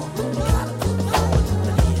apple bomb, you gotta put me on.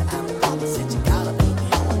 Bonita apple bomb, I said you gotta put me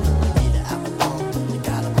on. Bonita apple bomb, you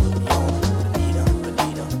gotta put me on. Bonita,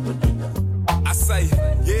 Bonita, Bonita. I say,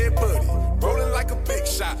 yeah, buddy, rolling like a big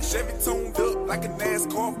shot. Chevy tuned up like a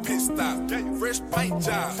NASCAR pit stop. Fresh paint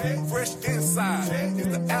job, fresh inside. Is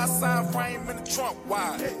the outside frame in the trunk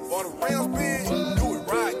wide? Or the rims big, do it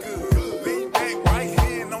right good. Lean back, right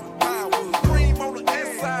hand on the power. Cream on the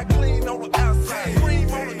inside, clean on the outside.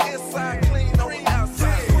 Cream on the inside, clean on the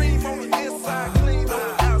outside. Cream on the inside, clean on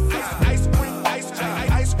the outside. Ice cream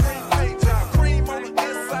paint job. Cream on the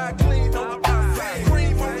inside, clean on the outside.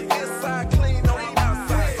 Cream on the inside, clean on the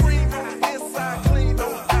outside. Cream on the inside, clean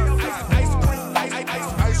on the outside. Ice cream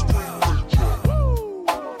paint job.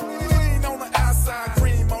 Clean on the outside,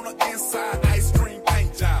 cream on the inside. Ice cream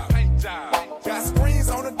paint job. Got screen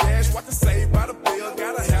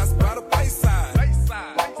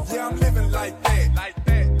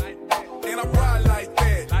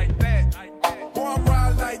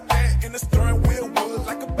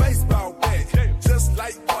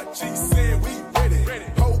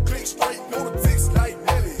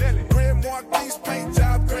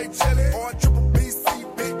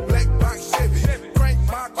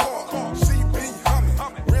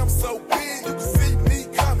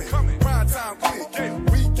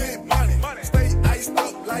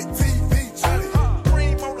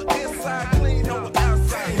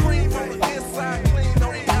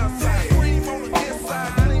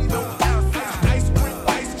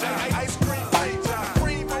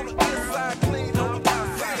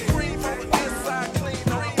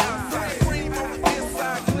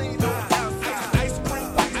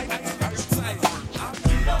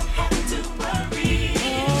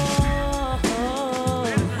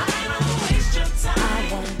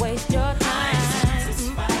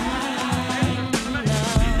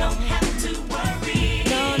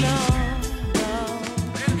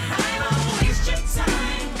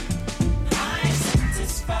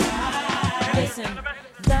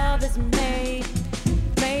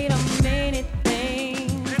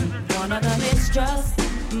mistrust,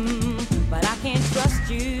 but I can't trust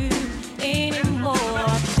you anymore.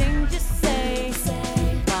 Things you say,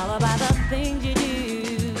 followed by the things you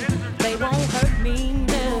do, they won't hurt me,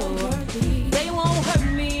 no. They won't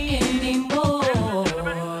hurt me anymore.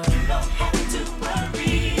 You don't have to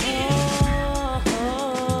worry.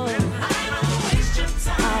 I won't waste your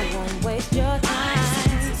time. I won't waste your time.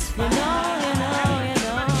 You know.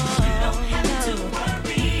 You don't have to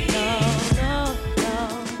worry. No.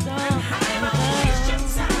 I won't waste your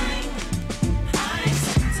time. I'm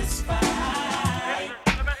satisfied.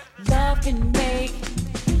 Love can make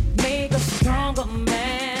a stronger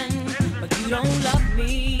man, but you don't love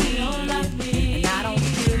me. And I don't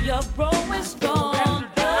feel your growing strong.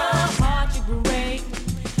 The heart you break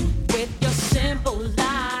with your simple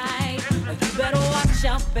lie. You better watch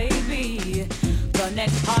out, baby. The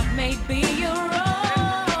next heart may be your own.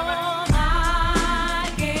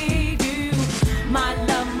 I gave you my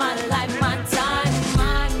love, my life, my time.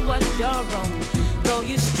 Mine was your own. Though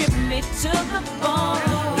you stripped me to the bone.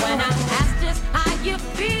 When I asked just how you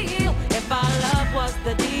feel, if our love was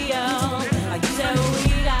the deal, you said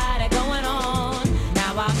we got it going on.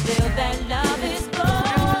 Now I feel that love is gone.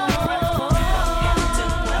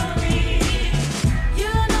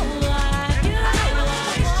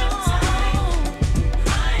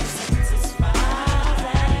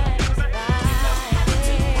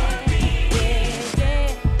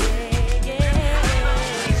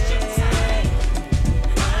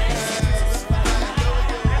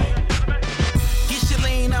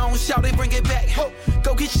 Shawty, bring it back. Ho.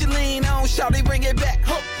 Go get your lean on, shawty, bring it back.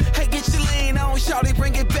 Ho. Hey, get your lean on, shawty,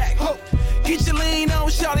 bring it back. Ho. Get your lean on,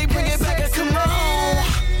 shawty, bring it back. Come on.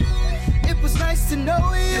 It was nice to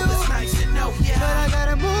know you. It was nice to know you. But I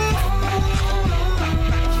gotta move.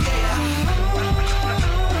 Yeah.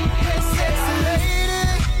 Hey, sexy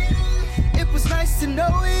lady. It was nice to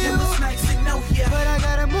know you. It was nice to know you. But I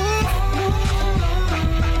gotta move.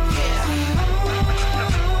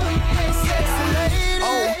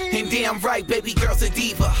 And damn right, baby girl's a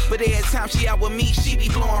diva. But every time she out with me, she be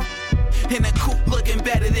blowing in a coupe looking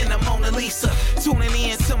better than the Mona Lisa. Tuning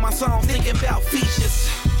in to my song, thinking about features.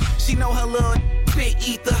 She know her little big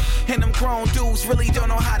ether, and them grown dudes really don't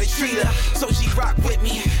know how to treat her. So she rock with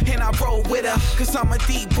me, and I roll with her, cause I'm a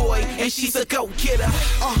D-boy, and she's a go-getter.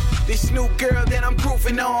 This new girl that I'm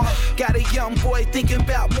grooving on, got a young boy thinking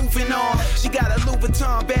about moving on. She got a Louis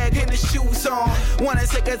Vuitton bag and the shoes on. Wanna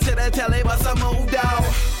take her to the telly, but I moved out.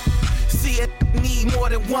 See it, need more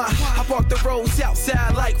than one. I park the roads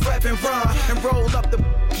outside like Rev and Ron, and roll up the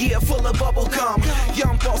gear full of bubble gum.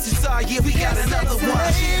 Young boss inside, yeah, we got another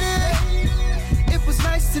one. It was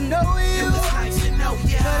nice to know you. It was nice to know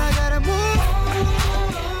you. But I gotta move.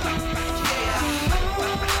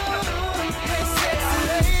 Hey, sexy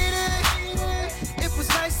lady. It was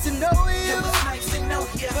nice to know you. It was nice to know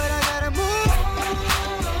you. But I gotta move.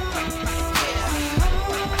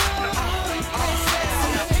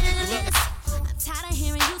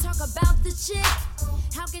 About the chick,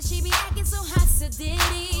 how can she be acting so hot to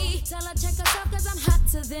Diddy? Tell her check herself cause I'm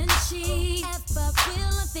hotter than she ever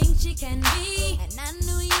will or think she can be. And I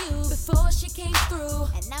knew you before she came through,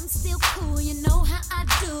 and I'm still cool, you know how I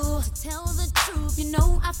do. To tell the truth, you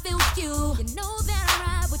know I feel you. You know that I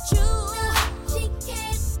ride with you. No, she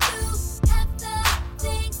can't do half the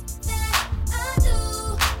things that I do.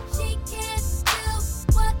 She can't do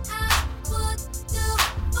what I would do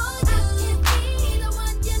for you. I can be the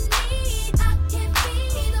one you need. I can be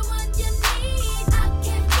the one you need. I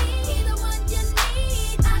can be the one you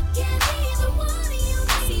need. I can be the one you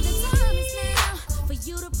need. See, the time is now for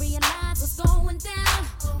you to realize what's going down.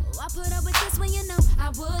 I put up with this when you know I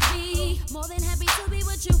would be more than happy to be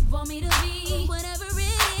what you want me to be. Whatever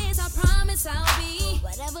it is, I promise I'll be.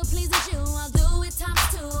 Whatever pleases you, I'll do it times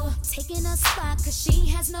two. Taking a spot cause she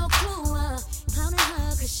has no clue. Clowning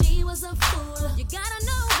her cause she was a fool. You gotta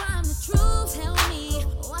know I'm the truth. Tell me,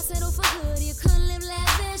 oh, I settle for good, you couldn't live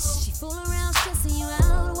lavish. She fool around stressing you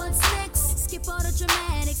out, what's next? Skip all the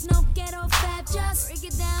dramatics, no ghetto fab. Just break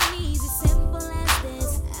it down easy, simple as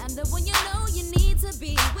this. I'm the one you know you need to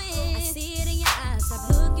be with. I see it in your eyes, stop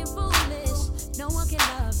looking foolish. No one can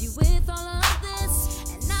love you with all of this,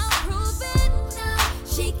 and I'll prove it now.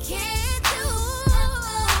 She can't do what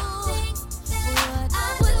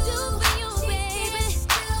I would do for you, baby.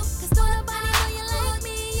 Cause don't nobody know you like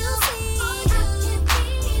me, you see. I can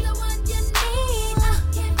be the one you need. I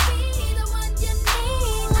can be the one you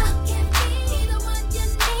need. I can be the one you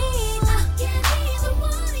need. I can be the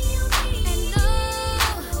one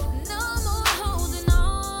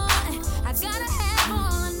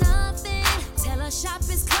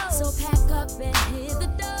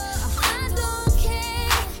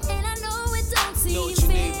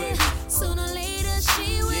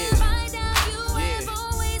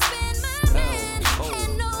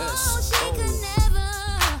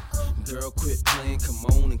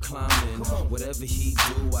climbing. Whatever he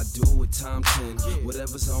do, I do with time 10.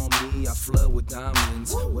 Whatever's on me, I flood with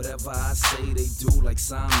diamonds. Whatever I say, they do like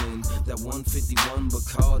Simon. That 151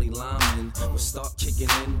 Bacardi Lyman will start kicking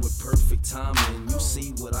in with perfect timing. You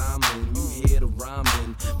see what I'm in, you hear the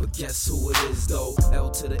rhyming. But guess who it is though? L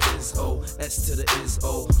to the is O, S to the is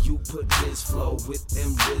O. You put his flow with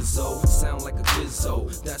M Rizzo. Sound like a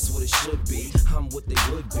Gizzo, that's what it should be. I'm what they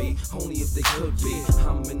would be, only if they could be.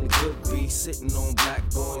 I'm in the good beat, sitting on black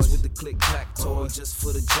boys with the click-clack toy just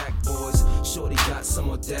for the jack boys. Shorty got some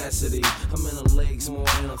audacity. I'm in her legs more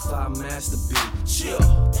than a thigh master beat. Chill.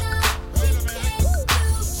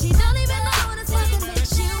 She don't even know that's what can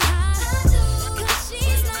make you high. Cause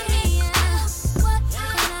she's not here. What I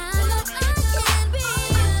know I can be.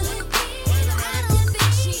 I don't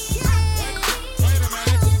think she can. I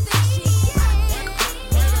don't think she can.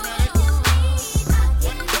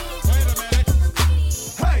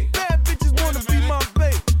 Hey, bad bitches wanna be my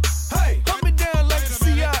babe. Hey, hunt me down like the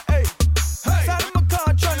CIA. Hey, side of my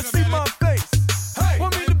car trying to see my face. Hey,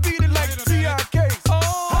 want me to beat it like the TRKs.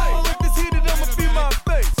 Oh, if it's heated, I'ma be my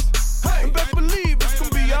face. Hey, and best believe it's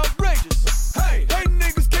gonna be outrageous. Hey,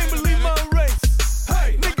 niggas can't believe my race.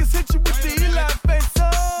 Hey, niggas hit you with the Eli face.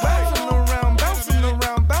 Oh, bouncing around, bouncing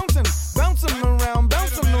around, bouncing, bouncing around,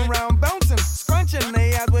 bouncing around, bouncing, scrunching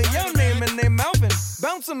they eyes with your name and they mouthing,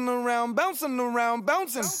 bouncing around, bouncing around,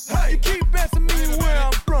 bouncing. Hey, you keep asking me where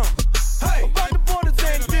I'm from. Hey, about the borders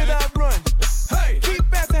and did I run? Hey, keep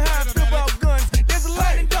asking how I feel about guns. There's a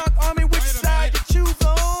light and dark army, which side you choose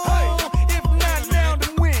on? Hey, if not now,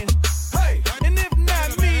 then when? Hey, and if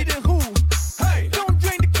not me, then who? Hey, don't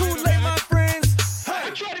drink the Kool-Aid, my friends. Hey, I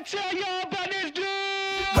try to tell y'all about this dude.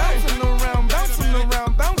 Bouncing around, bouncing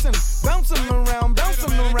around, bouncing, bouncing around,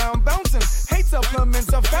 bouncing around, bouncing. Hate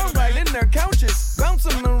supplements are found right in their couches.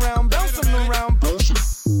 Bouncing around, bouncing around, bouncing.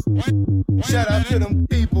 Shout out to them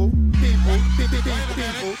people.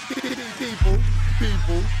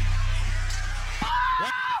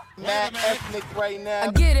 Mad ethnic right now.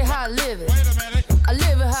 I get it how I live it. I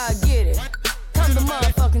live it how I get it. Come the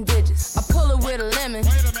motherfucking digits. I pull it with a lemon.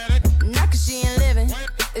 Not cause she ain't living.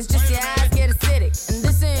 It's just your eyes get acidic. And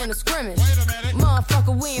this ain't a scrimmage.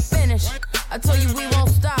 Motherfucker, we ain't finished. I told you we won't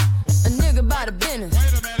stop. A nigga by the business.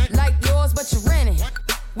 Like yours, but you renting.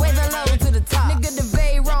 Waving low to the top. Nigga, the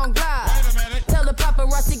very wrong glide. Tell the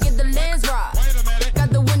paparazzi get the lens right.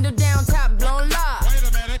 Got the window down, top blown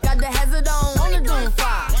live. Got the hazard on the doom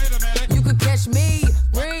fire. You could catch me,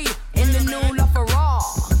 breathe, in the new LaFerrari.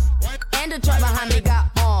 And the truck behind me got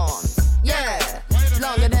arms. Yeah,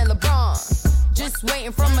 longer than LeBron. Just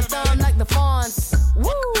waiting from my thumb like the fawns.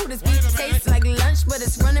 Woo, this beat tastes like lunch, but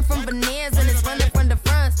it's running from veneers and it's running from the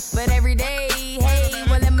fronts. But every day, hey,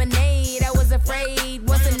 well, lemonade, I was afraid.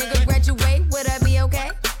 Once a nigga graduate, would I be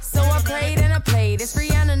okay? So I prayed and I played. It's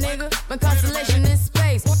Rihanna, nigga. My constellation in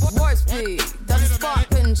space. Warp speed, doesn't spark,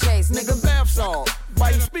 couldn't chase, nigga. Bath salt,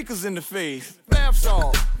 biting speakers in the face. Bath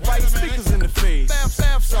salt, biting speakers in the face.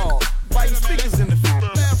 Bath salt, biting speakers in the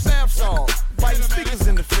face. Bath salt, biting speakers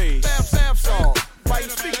in the face. Bath salt, biting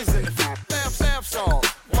speakers in the face. Bath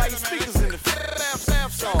salt, biting speakers in the face.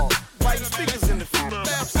 Bath salt, biting speakers in the face.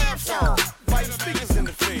 Bath salt, biting speakers in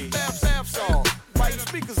the face. Bath salt, biting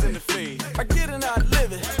speakers in the face. I get it how I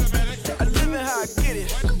live it. I live it how I get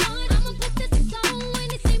it.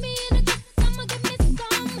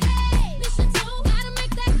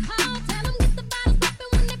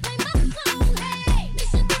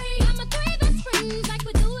 Like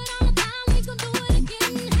we do it all the time, we gon' do it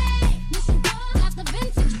again. Hey, mission 4, got the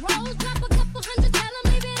vintage rose, drop a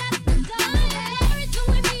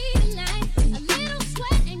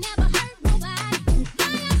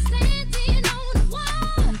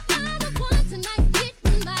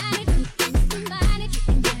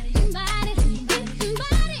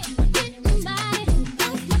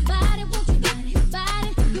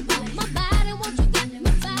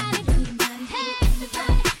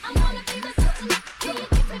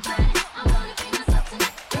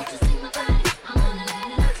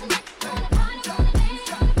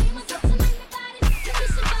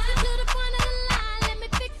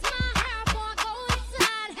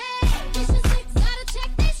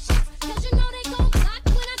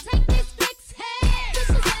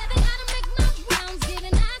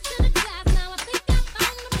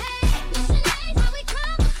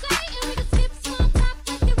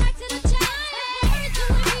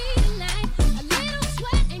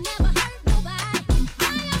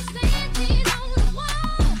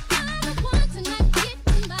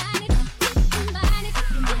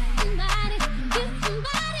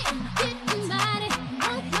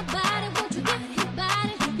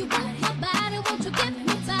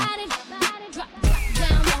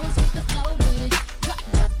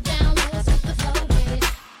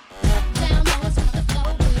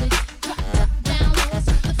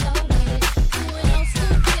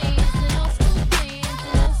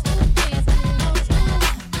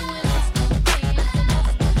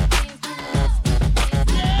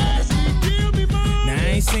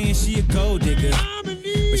a gold digger,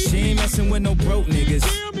 but she ain't messing with no broke niggas.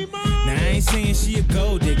 Now I ain't saying she a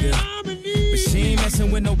gold digger, but she ain't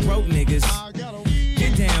messing with no broke niggas.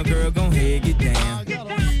 Get down, girl, gon' head, get down.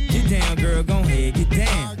 Get down, girl, gon' head, get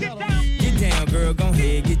down. Get down, girl, gon'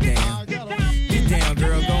 head, get down. Get down,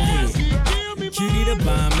 girl, gon' head. Cutie the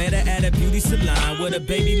bomb, met her at a beauty salon with a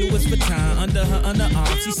baby Louis Vuitton under her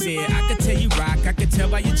underarm. She said, I could tell you rock, I could tell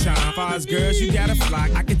by your charm. Far as girls, you got a flock,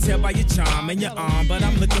 I could tell by your charm and your arm. But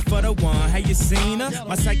I'm looking for the one, have you seen her?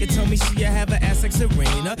 My psychic told me she'll have an ass like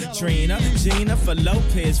Serena, Trina, Gina for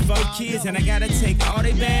Lopez, 4 kids. And I gotta take all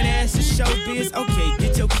they badass to show biz. Okay,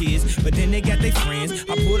 get your kids, but then they got their friends.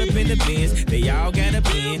 I pulled up in the Benz, they all got a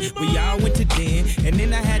bin. We all went to den, and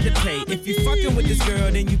then I had to pay. If you fucking with this girl,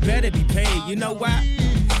 then you better be paid. You know why?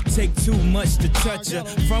 Take too much to touch her.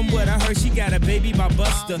 From what I heard, she got a baby by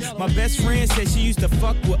Buster. My best friend said she used to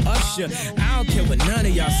fuck with Usher. I don't care what none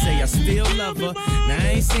of y'all say, I still love her. Now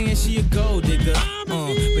I ain't saying she a gold digger,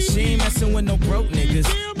 but she ain't messing with no broke niggas.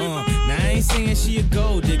 Now I ain't saying she a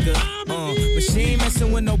gold digger, but she ain't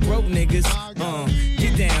messing with no broke niggas.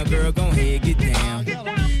 Get down, girl, gon' head, get down.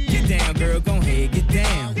 Get down, girl, gon' head, get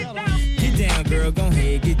down. Get down, girl, gon'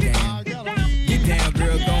 head, get down. Get down,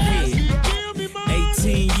 girl, gon' head.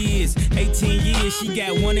 18 years, she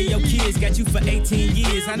got one of your kids, got you for 18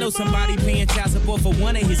 years. I know somebody paying child support for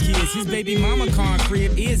one of his kids. His baby mama car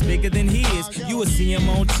crib is bigger than his. You will see him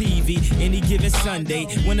on TV any given Sunday.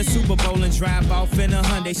 Win a Super Bowl and drive off in a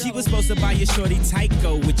Hyundai. She was supposed to buy your shorty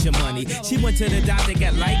Tyco with your money. She went to the doctor,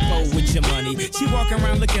 got lipo with your money. She walking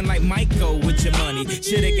around looking like Michael with your money.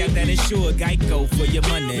 Shoulda got that insured Geico for your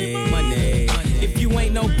money. If you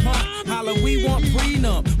ain't no punk, holla, we want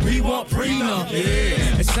prenup. We want prenup,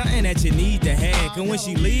 yeah. It's something that you need to have. Cause when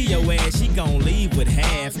she leave your ass, she gon' leave with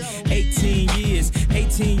half. 18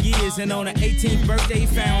 years, and on her 18th birthday,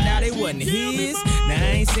 found out it wasn't his. Now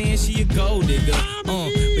I ain't saying she a gold digger, but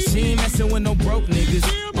she ain't messing with no broke niggas.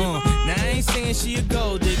 Now I ain't saying she a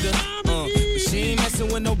gold digger, but she ain't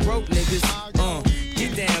messing with no broke niggas.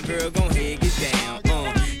 Get down, girl, gon' head, get down.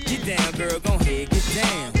 Get down, girl, gon' head, get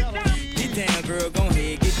down. Get down, girl, gon'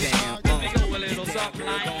 head, get down. Let me go a little something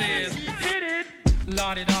like this. Hit it,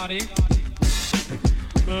 lottie dottie,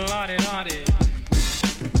 lottie dottie,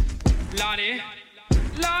 lottie,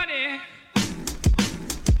 lottie.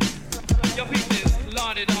 Yo, peep this,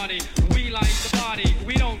 lottie dottie. We like the party,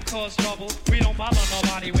 we don't cause trouble, we don't bother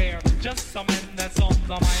nobody. We're just some men that's on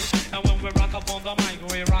the mic, and when we rock up on the mic,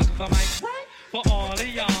 we rock the mic. For all of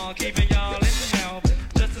y'all, keeping y'all in health,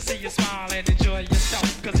 just to see you smile and enjoy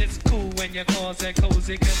yourself. Cause it's cool when you cause a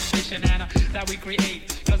cozy condition and that we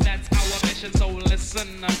create, cause that's our mission. So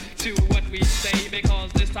listen to what we say,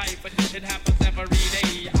 because this type of shit happens every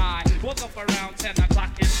day. I woke up around 10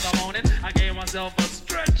 o'clock in the morning, I gave myself a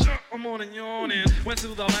stretcher, I'm on and yawning. Went to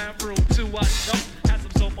the bathroom to wash up, had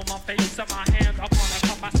some soap on my face, set my hand up on the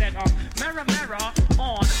cup. I said, mirror, mirror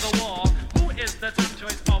on the wall, who is the top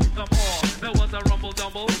choice of them all? There was a rumble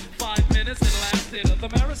double, 5 minutes it lasted. The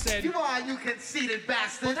mirror said, you are, you conceited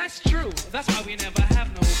bastard. Well, that's true, that's why we never have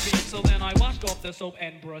no beef. So then I washed off the soap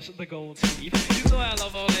and brushed the gold teeth. You know I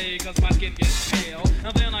love Olay cause my skin gets pale.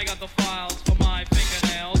 And then I got the files for my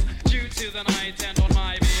fingernails. Due to the night and on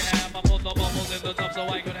my behalf, I put the bubbles in the tub so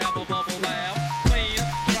I could have a bubble laugh. Clean,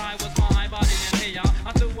 dry was my body and hair.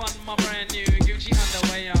 I threw on my brand new Gucci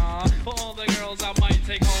underwear. For all the girls I might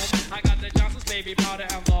take home, I got the Johnson's baby powder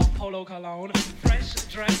and the Polo cologne. Fresh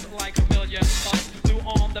dressed like a million bucks. Threw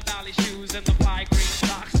on the ballet shoes and the fly green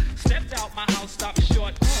socks. Stepped out my house, stopped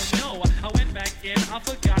short. Oh no, I went back in, I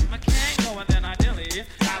forgot my Kango, and then I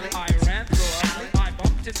I ran through her. I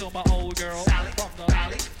bumped into my old girl from the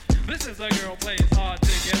valley. This is a girl plays hard to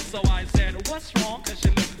get, so I said, what's wrong? Cause she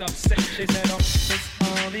looked upset. She said, it's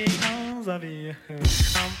all because of you.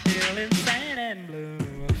 I'm feeling sad and blue.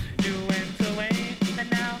 You went away, and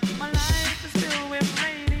now my life is filled with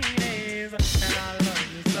rainy days. And I love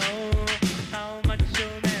you so, how much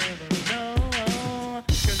you'll never know.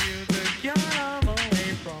 Cause you took your love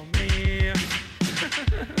away from me.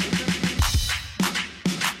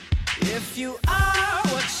 If you are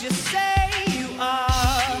what you say you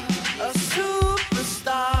are, a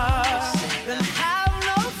superstar, then have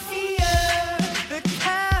no fear. The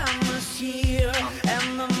camera's here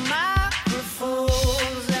and the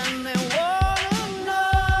microphones, and they wanna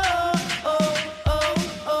know,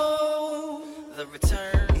 the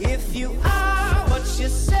return. If you are what you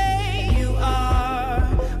say you are,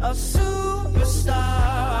 a superstar,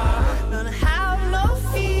 then have no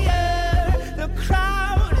fear. The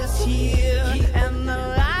crowd is here and the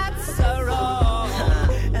lights are on,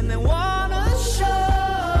 and they wanna show.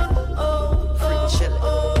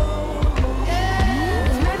 Yeah.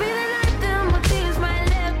 Maybe the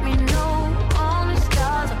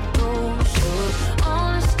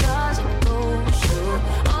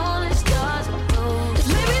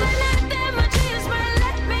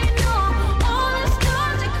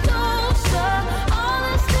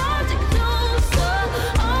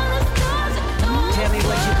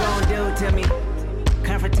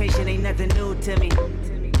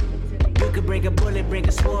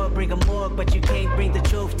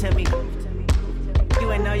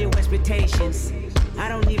expectations. I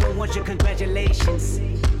don't even want your congratulations.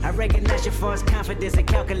 I recognize your false confidence and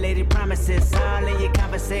calculated promises all in your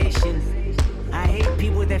conversation. I hate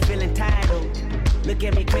people that feel entitled. Look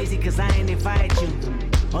at me crazy cause I ain't invite you.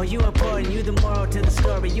 Oh, you important, you the moral to the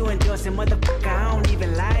story. You endorsing, motherfucker, I don't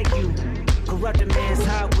even like you. Corrupt a man's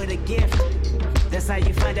heart with a gift. That's how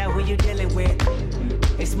you find out who you dealing with.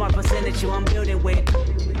 A smart percentage you I'm building with.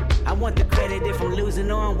 I want the credit if I'm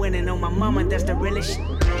losing or I'm winning. On my mama, that's the realest shit.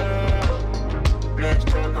 Let's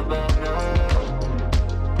talk about love.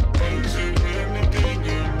 Ain't seen anything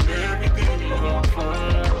and everything you offer.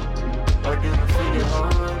 I didn't feel it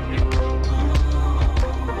on you.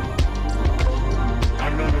 I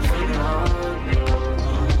never feel it on you.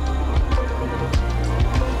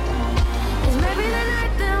 It's maybe the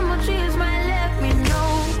night that my dreams might let me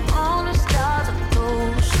know. All the stars are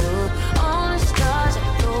closer. All the stars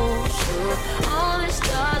are closer. All the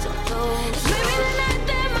stars are closer. Maybe the night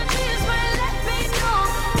that my dreams might let me know.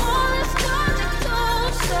 All the stars are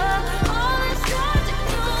closer. All the stars are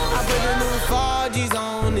closer. I put the new 4Gs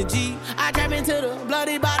on the G. I trap into the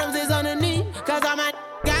bloody bottoms is underneath. Cause I might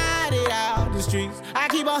got it out the streets. I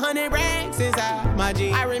keep 100 racks inside my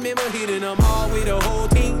jeans. I remember hitting them all with the whole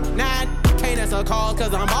team. Now can't answer a call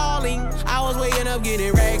cause I'm balling. I was waking up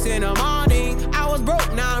getting racks in the morning. I was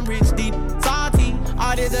broke, now I'm rich, deep, salty.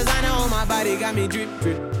 All this designer on my body got me drip,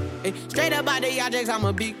 drip. Hey, straight up out the objects, I'm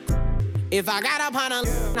a big. If I got up on a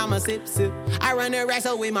I'ma sip, sip. I run the racks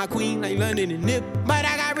up with my queen like London and Nip. But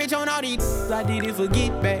I got rich on all these, I didn't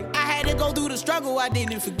forget back. I had to go through the struggle, I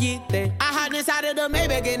didn't forget that. I hopped inside of the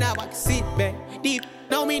Maybach and now I can sit back. Deep,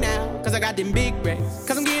 know me now, cause I got them big racks.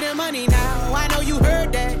 Cause I'm getting money now, I know you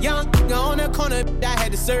heard that. Young, on the corner, I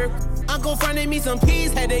had to serve. Uncle fronted me some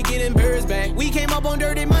peas, had to get them birds back. We came up on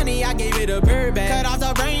dirty money, I gave it a bird back. Cut off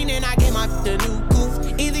the brain and I gave my the new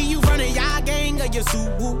goof. Either you running y'all gang or you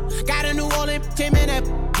Suwu. Got a New Orleans, came in that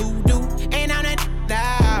voodoo. And I'm that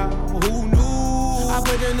now, who knew? I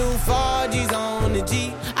put the new 4Gs on the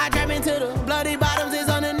G. I trap into the bloody bottoms is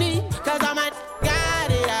underneath. Cause I might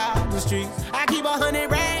got it out the streets. I keep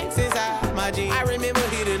 100 racks inside my jeans. I remember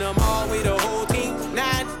hitting them all with the whole team. Now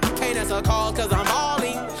I can't answer a call cause I'm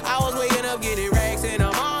balling. I was waking up getting racks in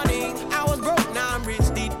the morning. I was broke, now I'm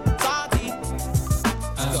rich, deep, salty.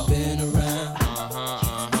 I've been around.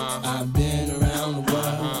 I've been around the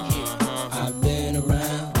world. I've been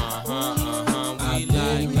around. I've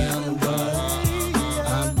been around the world.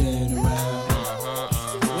 I've been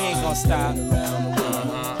around. We ain't gonna stop.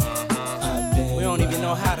 We don't even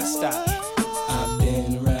know how to stop. I've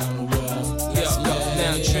been around the world.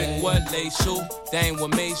 Now trick what they shoot. That ain't what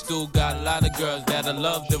Mace do. Got a lot of girls that'll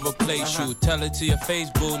love to replace you. Tell it to your face,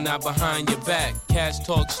 boo, not behind your back. Cash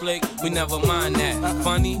talk slick, we never mind that.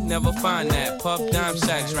 Funny, never find that. Puff dime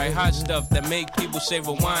sacks, right? Hot stuff that make people say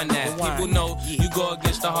rewind that. People know you go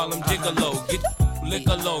against the Harlem Gigolo. Get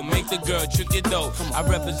liquor low, make the girl trick your dough. I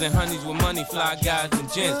represent honeys with money, fly guys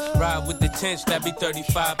and gents. Ride with the tents, that be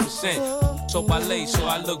 35%. So I lay, so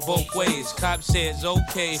I look both ways. Cop says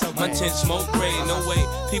okay, my tent smoke gray. No way,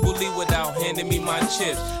 people leave without handing me my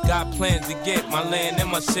chips. Got plans to get my land and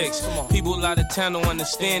my six. People out of town don't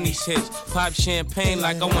understand these hits. Pop champagne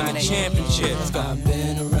like I won a championship. I've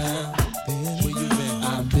been around. Where you been?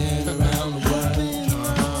 I've been around the world.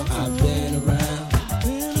 I've been around.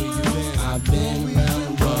 Where you been? I've been around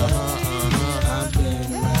the world. I've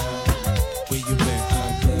been around. Where you been?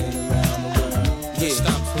 I've been around the world. Yeah.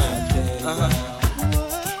 Stop playing.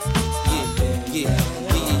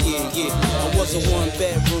 I was a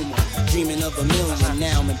one-bedroomer, dreaming of a million.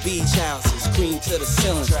 Now I'm in beach houses, cream to the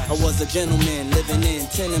ceiling. I was a gentleman, living in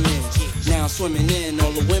tenements. Now I'm swimming in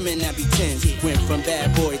all the women that be tens. Went from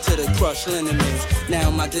bad boy to the crushed liniments. Now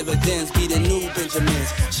my dividends be the new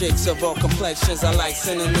Benjamins. Chicks of all complexions, I like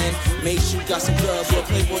cinnamon. Make sure you got some girls with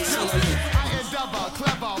Playboy cinnamon.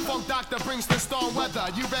 Clever, funk doctor brings the storm weather.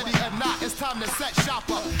 You ready or not? It's time to set shop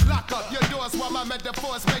up. Lock up your doors while my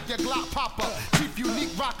metaphors make your Glock pop up. Chief unique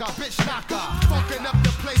rocker, bitch knocker. Funking up the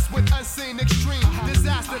place with unseen extreme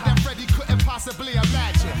disaster that Freddy couldn't possibly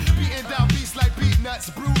imagine. Beating down beats like beat nuts,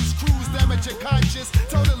 bruise, cruise, damage your conscience.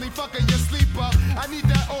 Totally fucking your sleep up. I need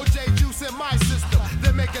that OJ juice in my system.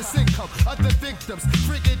 Then make a income of the victims.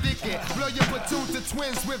 Freaking dicky, blow your platoon to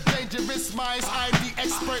twins with dangerous minds. I'm the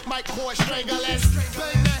expert, Mike Cord Stranglers.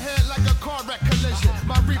 Bang that head like a car wreck collision.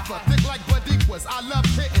 My reaper, thick like Bodiquas. I love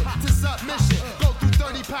hitting to submission. Go through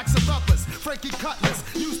 30 packs of rubbers. Frankie Cutlass,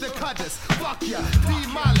 use the cutters. Fuck ya,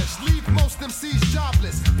 demolish. Leave most MCs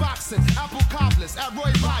jobless. Boxing, apple cobblers at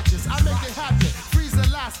Roy Rogers. I make it happen. Freeze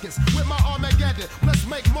Alaskans with my Armageddon. Let's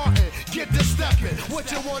make Martin get to stepping. What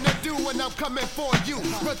you wanna do when I'm coming for you?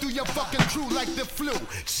 run through your fucking crew like the flu.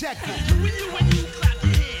 Check it.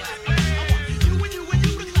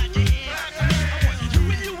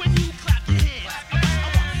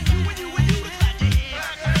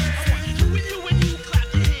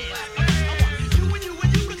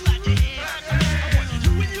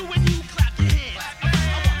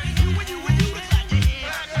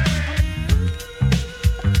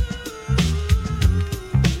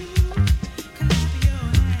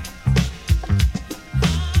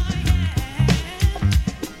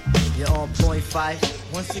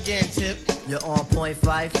 Once again, Tip. You're on point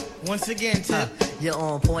five. Once again, Tip. You're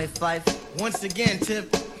on point five. Once again,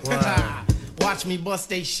 Tip. Watch me bust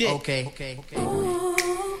they shit. Okay. Ooh,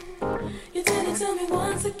 you did it to me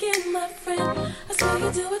once again, my friend. I swear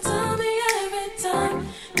you do it to me every time.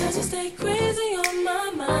 Cause you stay crazy on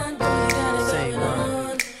my mind. Boy, you got it going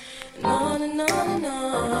on. And on and on and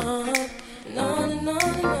on. And on and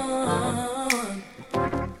on and on.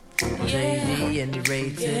 JD and the Ray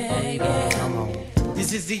Tip. Come on.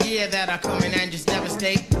 This is the year that I come in and just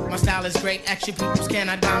devastate. My style is great, action peoples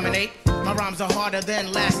cannot dominate. My rhymes are harder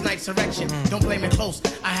than last night's erection. Don't play me close,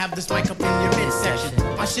 I have this mic up in your midsection.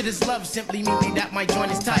 My shit is love, simply meaning that my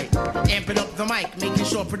joint is tight. Amping up the mic, making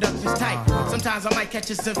sure production's tight. Sometimes I might catch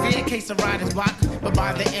a severe case of writer's block, but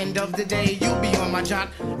by the end of the day, you'll be on my jock.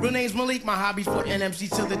 Real name's Malik, my hobby's putting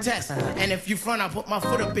MCs to the test. And if you front, I'll put my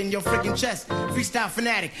foot up in your freaking chest. Freestyle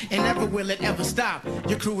fanatic, and never will it ever stop.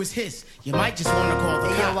 Your crew is his, you might just wanna call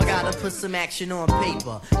the Hey yo, I gotta put some action on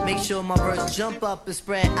paper. Make sure my verse jump up and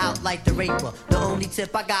spread out like the raper. The only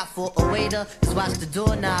tip I got for a waiter is watch the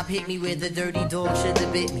doorknob hit me where the dirty dog should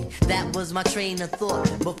have bit me. That was my train of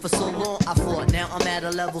thought, but for so long I fought. Now I'm at a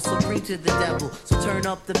level supreme to the devil. So turn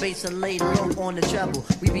up the bass and lay low on the treble.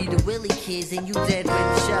 We be the Willie kids and you dead with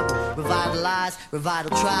the shovel. Revitalize, revital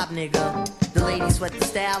tribe, nigga. The ladies sweat the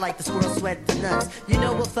style like the squirrel sweat the nuts. You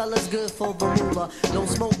know what fella's good for the moolah. Don't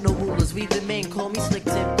smoke no rulers. We the men, call me Slick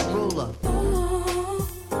Tip the ruler. Ooh,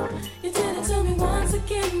 you did it to me once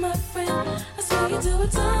again, my friend. I swear you do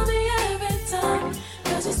it to me every time.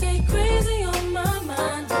 Cause you stay crazy on my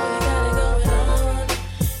mind. Boy, you got it going on.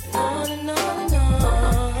 And on and on and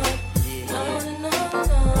on. And on and on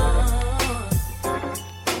and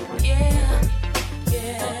on. Yeah.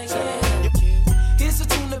 Here's a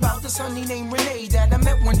tune about this honey named Renee that I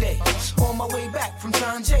met one day on my way back from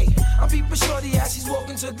John Jay. I'm peeping shorty as she's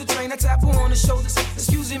walking to the train. I tap her on the shoulders.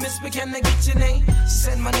 Excuse me, miss, but can I get your name? She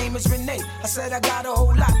said my name is Renee. I said I got a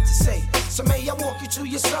whole lot to say. So may I walk you to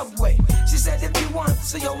your subway? She said if you want.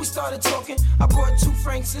 So yo, we started talking. I brought 2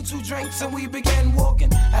 francs and 2 drinks and we began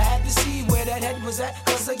walking. I had to see where that head was at,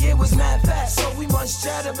 cause the year was mad fast. So we must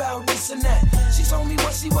chat about this and that. She told me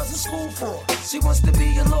what she was in school for. She wants to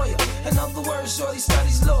be a lawyer. In other words, shorty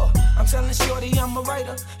studies law. I'm telling shorty I'm a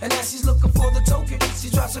writer. And as she's looking for the token, she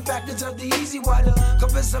drops a package of the easy water.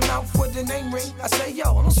 Covers her mouth with the name ring. I say,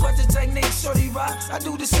 yo, don't sweat the technique, shorty rocks. I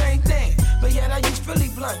do the same thing, but yet I use Philly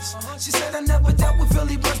blunts. She said I never dealt with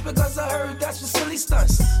Philly blunts because I heard that's for silly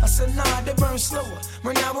stunts. I said, nah, they burn slower.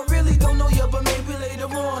 Right now I really don't know you, but maybe later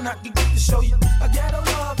on I can get to show you. A ghetto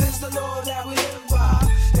love is the law that we live by.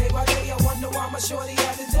 Day by day I wonder why my shorty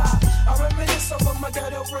had to die. I reminisce over my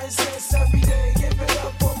ghetto princess every day. Give it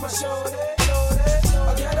up for my shorty.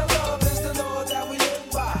 A ghetto love is the law that we live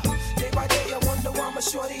by. Day by day I wonder why my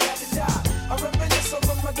shorty had to die. I reminisce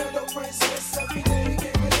over my ghetto princess every day.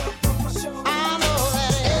 Give it up for my shorty. I know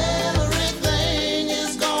that everything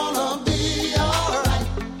is gonna be alright.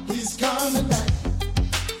 He's coming back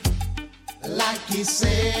like he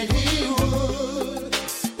said he would.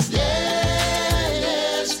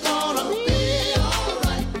 Yeah, it's gonna be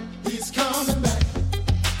alright. He's coming back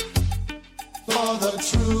for the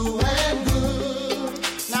true and good.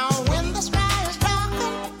 Now when the sky is dark,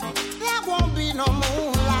 there won't be no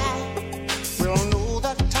moonlight. We'll know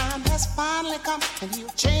that time has finally come and he'll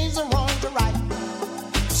change the wrong to right.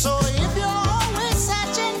 So if you're always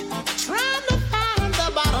searching, trying to find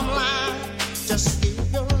the bottom line, just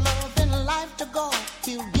give your love and life to God.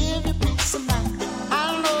 He'll give you peace of mind.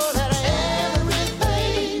 I know that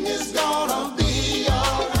everything is gonna be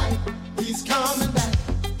alright. He's coming back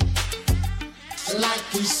like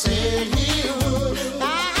he said he would.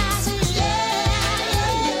 I said,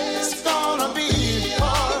 yeah, it's gonna be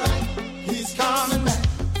alright. He's coming back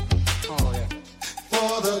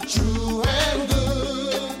for the true and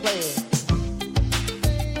good. Play it.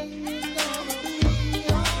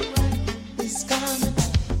 He's coming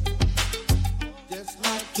back just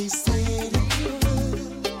like he said he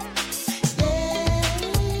would. Yeah,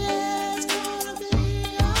 it's gonna be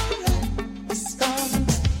alright. He's coming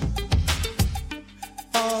back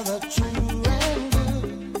for the true and good.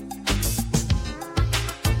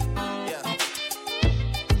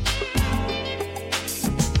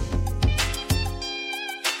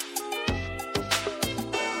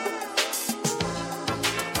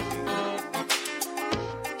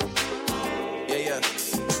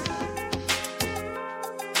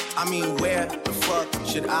 I mean, where the fuck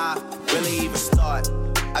should I really even start?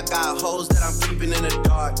 I got hoes that I'm keeping in the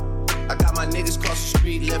dark. I got my niggas across the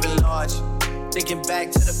street living large. Thinking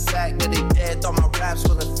back to the fact that they dead, thought my raps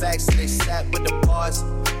wasn't facts, so they sat with the bars.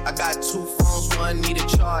 I got 2 phones, one need a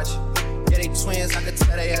charge. Yeah, they twins, I could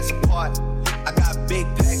tell they ass apart. I got big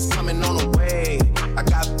packs coming on the way. I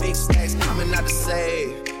got big stacks coming out to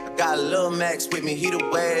save. I got Lil Max with me, he the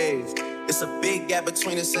wave. It's a big gap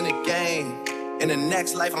between us in the game. In the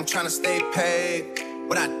next life, I'm trying to stay paid.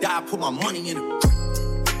 When I die, put my money in the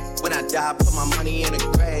grave. When I die, put my money in the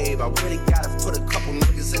grave. I really gotta put a couple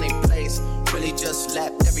niggas in their place. Really just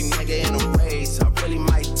slapped every nigga in a race. I really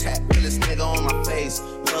might tap realest nigga on my face.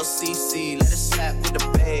 Lil CC, let it slap with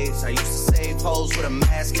the babes. I used to save hoes with a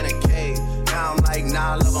mask in a cave. Now I'm like,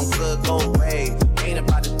 nah, love, I'm good, go away. Ain't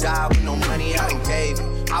about to die with no money I done gave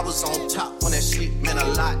it. I was on top when that shit meant a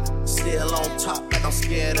lot. Still on top like I'm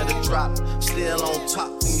scared of the drop. Still on top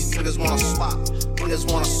when these niggas wanna swap. Niggas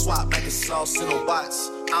wanna swap like it's sauce in a box.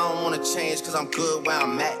 I don't wanna change cause I'm good where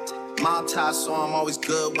I'm at. Multi, so I'm always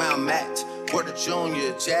good where I'm at. Word to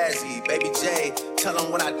Junior, Jazzy, Baby J. Tell them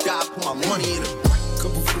when I die, put my money in the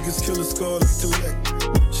couple figures, kill a skull like collect.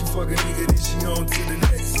 She fuck a nigga, then she on to the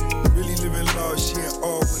next. Really living large, she ain't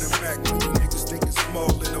all with a Mac. When you niggas think it's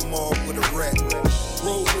small in the mall with a rat.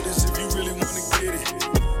 Roll with us if you really wanna get it.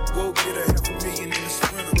 Go get a $500,000 in the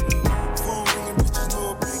sprinter. Phone ringing, bitches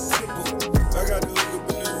know a big tipple. I got the hook,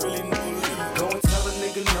 but they really know the limit. Go and tell a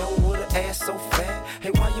nigga no with an ass so fat.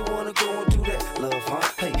 Hey, why you wanna go and do that, love, huh?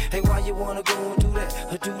 Hey, why you wanna go and do that,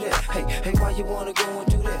 or do that? Hey, why you wanna go and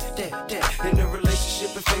do that, that? In a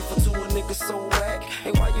relationship and faithful to a nigga so whack.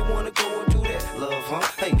 Hey, why you wanna go and do that, love, huh?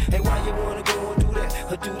 Hey, why you wanna go and do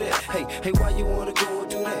that, or do that? Hey, why you wanna go and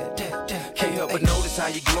do that, that? Can't help but notice how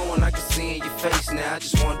you glowing, I can see in your face now. I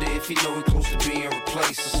just wonder if you know he close to being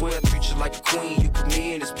replaced. I swear I treat you like a queen, you put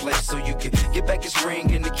me in this place so you can get back his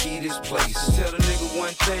ring and the key to this place. Tell the nigga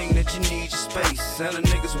one thing that you need your space. Tell the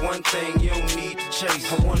niggas one thing you don't need to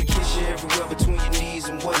chase. I wanna kiss you everywhere between your knees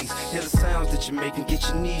and waist. Hear the sounds that you make and get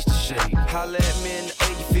your knees to shake. Holla at me in the A,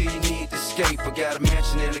 you feel you need to escape. I got a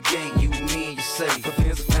mansion in the gate, you, me, and you safe. My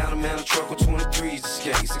fans have found a man, a truck with 23s to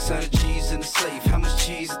skate. 600 G's in the safe, how much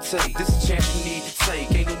cheese it take? This is a chance you need to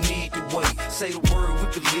take, ain't no need to wait. Say the word, we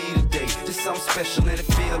could lead a day. This something special and it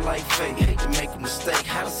feel like fate. Hate to make a mistake,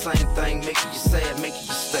 how the same thing making you sad, making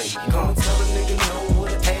you stay. Go and tell a nigga no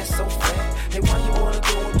with an ass so fat. Hey, why you wanna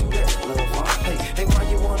go and do that, love, huh? Hey, why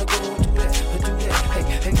you wanna go and do that, or do that?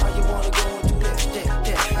 Hey, why you wanna go and do that,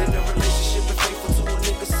 that? In a relationship and faithful to a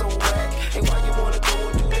nigga so whack. Hey, why you wanna go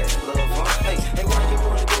and do that, love, huh? Hey, why you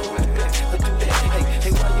wanna go and do that, or do that?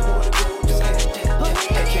 Hey, why you wanna go and do that, that?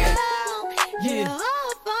 Hey, yeah.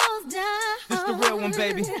 This the real one,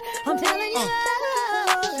 baby. I'm telling you.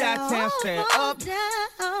 Chi-town stand up.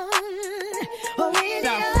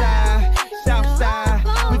 Southside, Southside.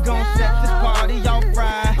 We gon' set this party off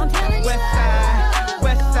right.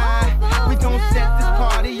 Westside, we gon' set this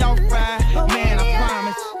party off right. Man, I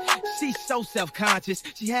promise. She's so self-conscious.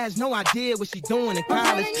 She has no idea what she's doing in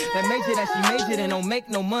college. That major that she majored in don't make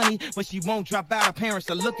no money, but she won't drop out. Her parents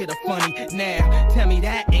will look at her funny. Now, tell me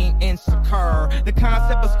that ain't insecure. The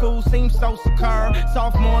concept of school seems so secure.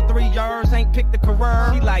 Sophomore 3 years, ain't picked a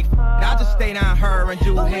career. She like, I'll just stay down her and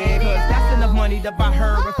do hair. Cause that's enough money to buy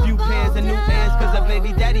her a few pairs of new pairs. Cause her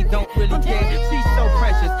baby daddy don't really care. She's so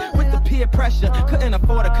precious with the peer pressure. Couldn't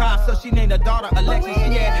afford a car, so she named her daughter Alexis.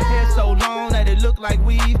 She had hair so long that it looked like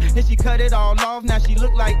weave. And she cut it all off, now she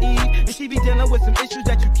look like Eve. And she be dealing with some issues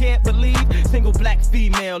that you can't believe. Single black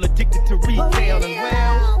female addicted to retail and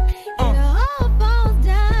well.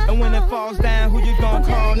 And when it falls down, who you gonna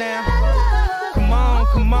call now? Come on,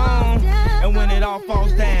 come on. And when it all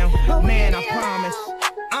falls down, man, I promise.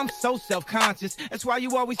 I'm so self-conscious. That's why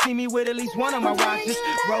you always see me with at least one of my watches.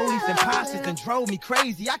 Rollies and Porsches and drove me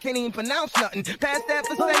crazy. I can't even pronounce nothing past that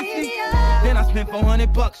for safety. Then I spent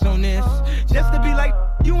 $400 on this, just to be like,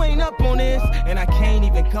 you ain't up on this. And I can't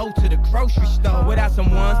even go to the grocery store without some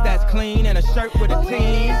ones that's clean and a shirt with a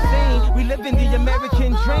team. We live in the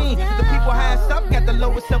American dream. The people highest up got the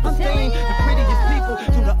lowest self-esteem. The prettiest people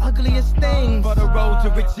do the ugliest things. For the road to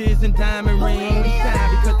riches and diamond rings. We shine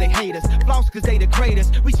because they hate us, floss because they the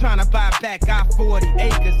greatest. We tryna buy back our 40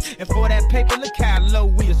 acres. And for that paper, look how low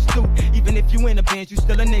we are stoop. Even if you in a bench, you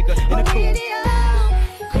still a nigga in a coupe.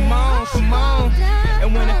 Come on, come on.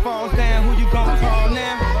 And when it falls down, who you gon' call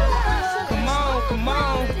now? Come on, come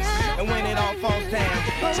on. And when it all falls down,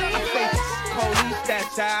 I say police,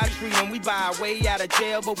 that's how I treat them. We buy our way out of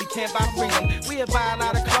jail, but we can't buy freedom. We buy a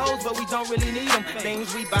lot of clothes, but we don't really need them.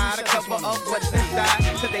 Things we buy to cover up what's inside.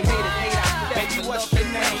 Cause they hate us, baby, what's your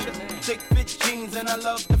name? Thick bitch, jeans and I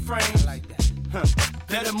love the frame. Like that.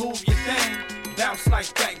 Better move your thing. Bounce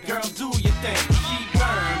like that, girl, do your thing. She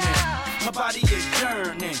burning, her body is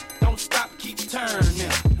yearning. Don't stop, keep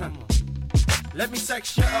turning. Let me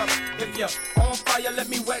sex you up. If you're on fire, let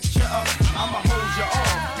me wet you up. I'ma hold you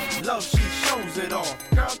off. Love, she shows it all.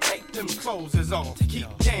 Girl, take them clothes off.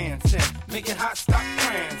 Keep dancing, make it hot, stop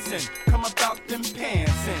prancing. Come about them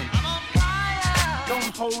pants in.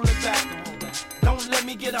 Don't hold it back. Don't let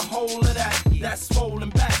me get a hold of that. That's swollen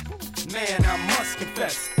back. Man, I must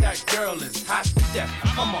confess, that girl is hot to death.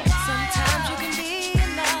 Come on. Sometimes you can be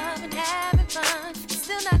in love and having fun,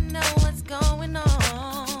 still not know what's going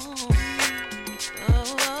on.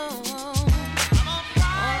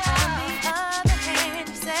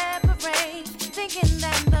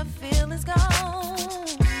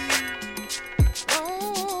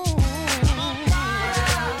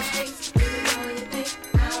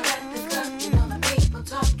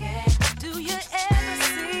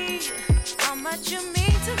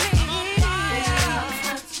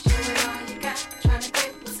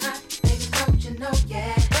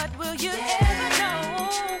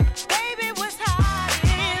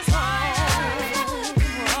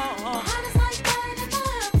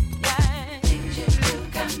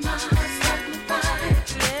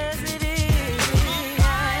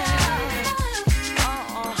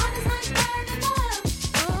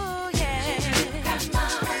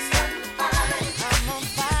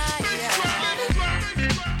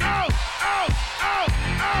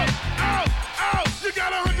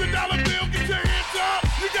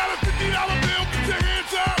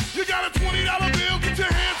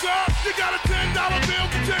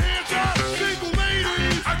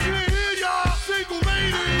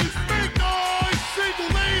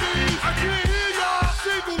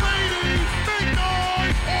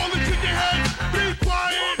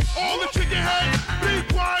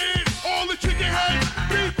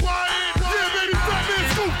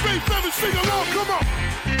 Sing along, come on.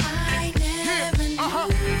 I never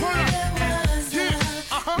knew there was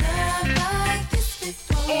love like this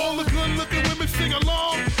before. All the good looking women sing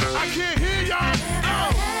along. I can't hear y'all.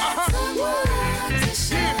 Someone to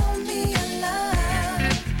show me a love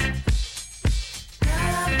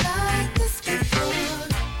like this before.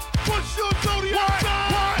 What's your zodiac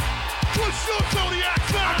sign? What's your zodiac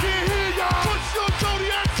sign? I can't hear y'all. What's your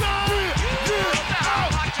zodiac sign? Yeah,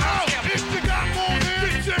 out. If you got more hair,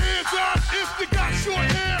 get your hands up. If you got short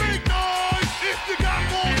hair, make noise. If you got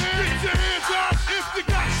more hair, get your hands up. If you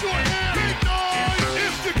got short hair, make noise.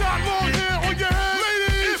 If you got more hair on your head,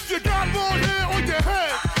 ladies. If you got more hair on your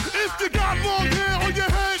head. If you got more hair on your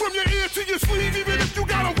head, from your ear to your sleeve, even if you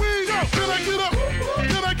got a weave. Can I get up?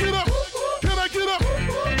 Can I get up? Can I get up?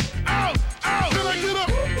 Out, out. Can I get up?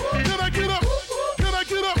 Can I get up? Can I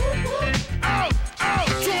get up? Out, out.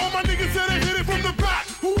 To all my niggas that hit it from the back,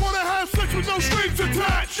 who wanna have sex with no strings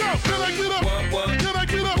attached. Yo, can I get up? Can I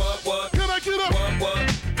get up? Can I get up?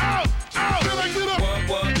 Out, out. Can I get up?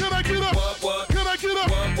 Can I get up? Can I get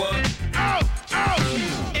up? Out, out.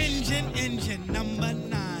 Engine number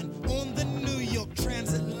 9 on the New York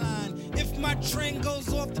Transit line. If my train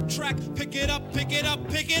goes off the track, pick it up, pick it up,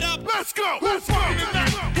 pick it up. Let's go. Who fucking tonight?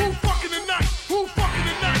 Who fucking tonight? Who fucking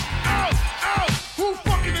tonight? Out, out. Who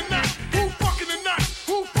fucking tonight? Who fucking tonight?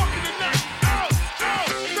 Who fucking tonight? Out, out.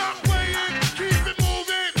 Stop playing, keep it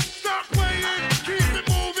moving. Stop playing, keep it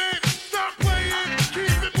moving. Stop playing,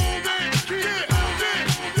 keep it moving. Keep it moving.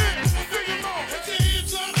 Sing along. Get your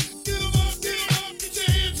hands up. Get 'em up. Get 'em up. Get your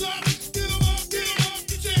hands up. Get 'em up. Get 'em up.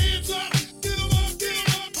 Get your hands up. Get 'em up. Get 'em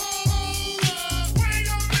up. Hold up. Wait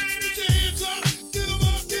a minute. Get your hands up. Get 'em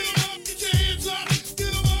up. Get 'em up. Get your hands up.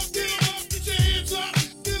 Get 'em up. Get 'em up. Get your hands up.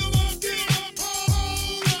 Get 'em up. Get 'em up.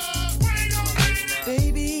 Hold up. Wait a minute.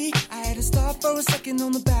 Baby, I had to stop for a second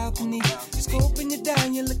on the balcony. Just scoping you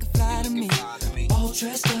down, you're looking fly to me. All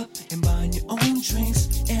dressed up and buying your own drinks,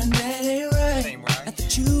 and that ain't right. Not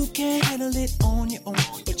that you can't handle it on your own,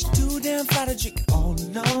 but you're too damn fly to drink it all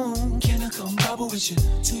alone. Can I come bubble with you?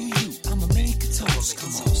 To you, I'ma make a toast.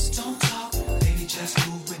 Come on, don't talk, baby, just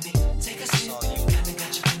move with me. Take a sip, kinda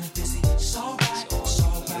got you feeling dizzy. It's alright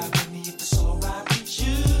with me if it's alright with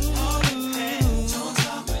you. Don't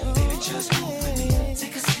talk, baby, just move with me.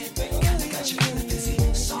 Take a sip, kinda got you feeling dizzy.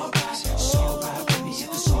 It's alright with me if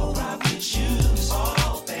it's alright with you.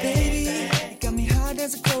 Baby, you got me high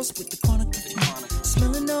as a ghost with the chronic perfume.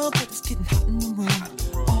 Smelling all good, it's getting hot in the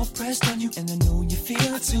room. All pressed on you, and I know you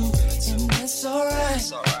feel it too. And that's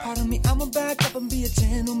alright. Pardon me, I'ma back up and be a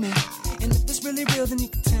gentleman. And if it's really real, then you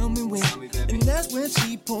can tell me when. And that's when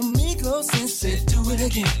she pulled me close and said, do it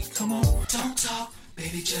again. Come on, don't talk,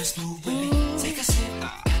 baby, just move with me. Take a sip,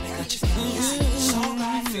 kinda got you feeling dizzy. It's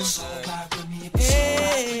alright, feels alright with me.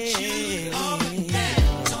 Hey.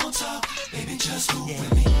 Don't talk, baby, just move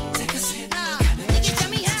with me. Take a sip, kinda tell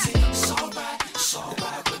me how. It's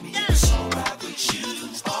alright with me. It's alright with you.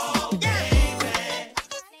 Oh, baby.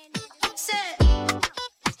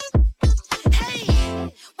 Hey,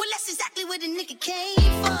 well that's exactly what the nigga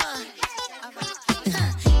came for.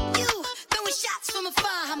 You throwing shots from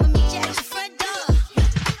afar. I'ma meet you at your front door.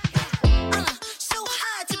 So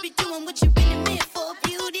hard to be doing what you've been meant for,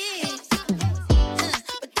 beauty.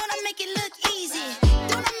 But don't I make it look easy?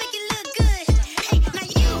 Don't I make it look good? Hey, now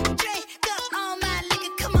you drink up all my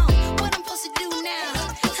liquor. Come on, what I'm supposed to do now?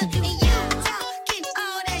 And you talking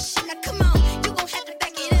all that shit. Now come on, you gon' have to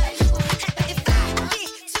back it up. If I get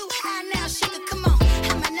too high now, sugar, come on,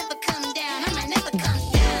 I might never come down. I might never come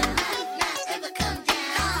down. Not ever come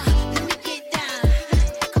down. Let me get down.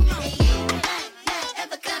 Come on, hey, you might not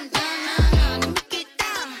ever come down. Let me get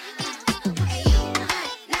down. Hey, you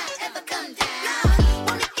might not ever come down.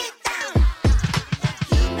 Wanna get down.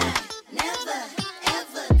 You might never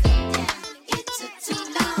ever come down. It took too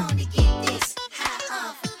long to get this high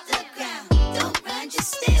off the ground. Don't run, just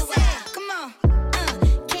stay away. Come on.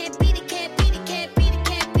 Can't beat it, can't beat it, can't beat it,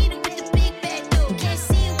 can't beat it with the big bag though. Can't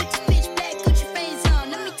see it with your pitch black Gucci frames on.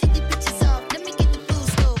 Let me take the pictures off. Let me get the full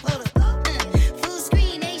scope. Hold up. Full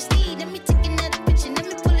screen HD. Let me take another picture. Let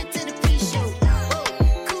me pull it to the pre-show.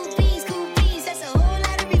 Cool beans, that's a whole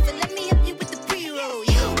lot of reefer. Let me help you with the pre-roll.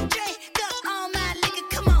 You drink up all my liquor.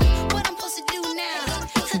 Come on, what I'm supposed to do now?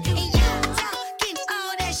 And you talking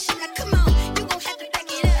all that shit. Now come on, you gon' have to back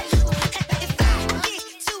it up. If I get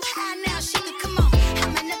too high now, sugar, come on, I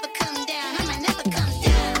might never come down. I might never come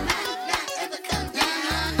down. Might not ever come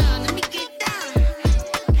down. Let me get down.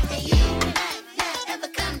 Hey, you might not ever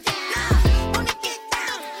come down. Wanna get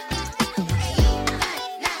down. Hey, you might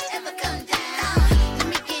not ever come down. Let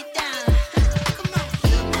me get down. Come on,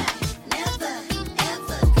 you might never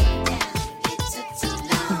ever come down. It took too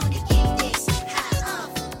long to get this high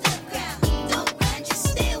off the ground. Don't run, just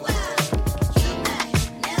stay a while. You might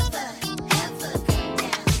never ever come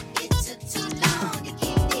down. It took too long to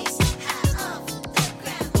get this high off the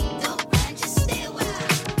ground. Don't run, just stay a while.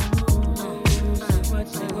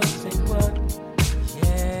 What?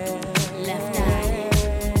 Yeah. Left Eye,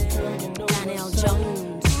 Donnell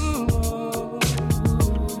Jones.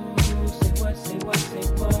 Say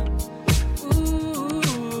what? Ooh,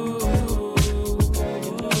 girl,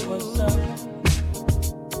 you know what's up.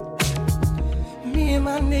 Me and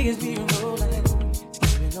my niggas be rolling,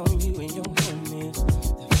 skipping on you and your homies.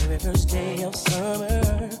 The very first day of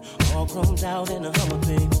summer, all grown out in a Hummer,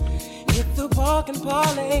 baby. Hit the park and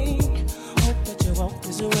parlay. Hope that you walk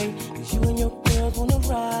this way, 'cause you and your girls wanna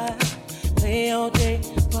ride. Play all day,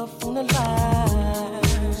 puff on the line.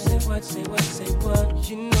 Say what?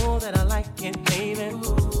 You know that I like it, baby.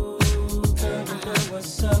 Ooh, girl, you know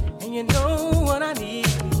what's up, and you know what I need.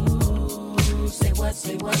 Ooh, say what?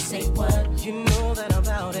 You know that I'm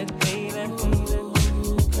about it, baby.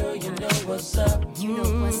 Ooh, girl, you know what's up. You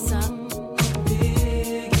know what's up. I'm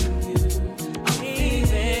big in you. I'm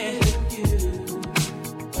feeling you.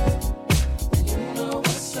 And you know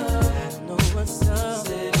what's up.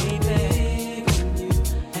 Said I'm big on you,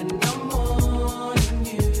 and I'm on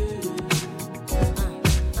you.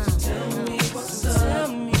 Tell me what's up,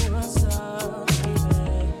 baby.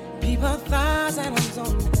 Peep her thighs and I'm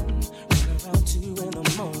zoning. Run around 2 in the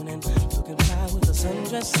morning, looking fly with a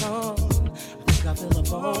sundress on. I think I feel a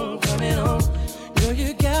bone coming on. Girl,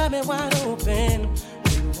 you got me wide open.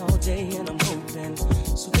 Waiting all day and I'm hoping.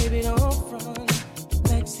 So baby, don't front.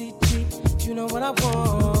 Backseat Jeep, you know what I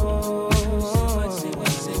want. Say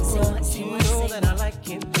what? You know that I like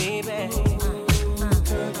it, baby.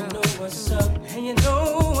 Girl, you know what's up, and you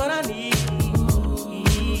know what I need.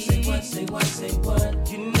 Say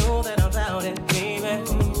what? You know that I'm about it, baby.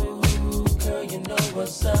 Girl, you know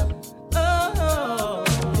what's up. Oh,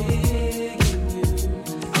 big in you,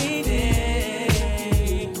 baby.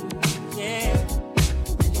 Yeah,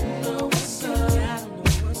 and you know what's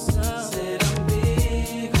up. Said I'm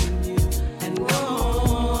big on you, and I'm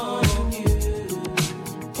on you.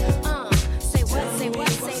 Say what?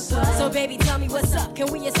 So baby, tell me what's up.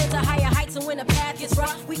 Can we ascend to higher heights, and when the path gets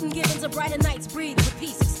rough, we can give into brighter nights, breathe with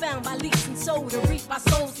peace, expound by leaps and soul to reap our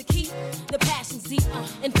souls to keep the passions deep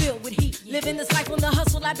and filled with heat. Living this life on the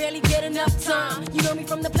hustle, I barely get enough time. You know me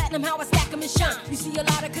from the platinum, how I stack 'em and shine. You see a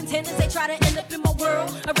lot of contenders, they try to end up in my world.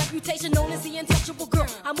 A reputation known as the untouchable girl.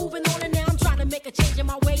 I'm moving on and now I'm trying to make a change in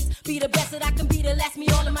my ways. Be the best that I can be to last me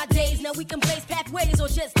all of my days. Now we can blaze pathways or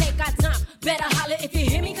just take our time. Better holler if you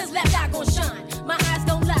hear me, 'cause left eye gon' shine. My eyes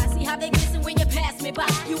don't lie, see how they glisten when you pass me by.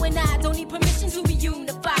 You and I don't need permission to be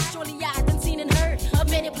unified. Surely I done seen and heard of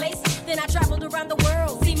many places. Then I traveled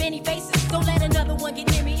many faces. Don't let another one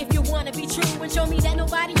get near me if you wanna be true and show me that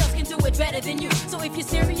nobody else can do it better than you. So if you're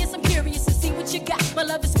serious, I'm curious to see what you got. My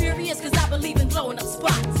love is furious cause I believe in blowing up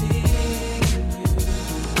spots.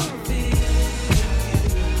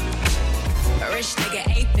 A rich nigga,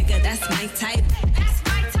 8-figure, that's my type. That's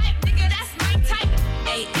my type, nigga, that's my type.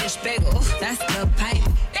 8-inch bagel, that's the pipe.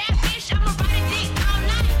 Bad bitch, I'ma ride a dick all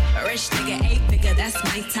night. A rich nigga, 8-figure, that's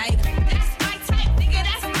my type. That's my type, nigga,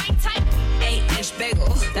 that's my type. 8-inch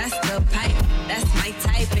bagel, that's the pipe. That's my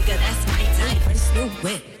type, nigga, that's my type. Fresh new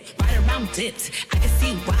whip, right around dipped. I can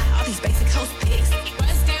see why all these basic hoes pics.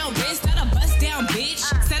 Bust down, bitch, not a bust down, bitch.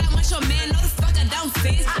 Said I want your man, no the fuck I don't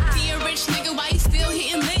sis. He a rich nigga, why you still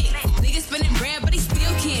hitting licks? Nigga spinning bread, but he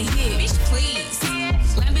still can't hit. Bitch, please.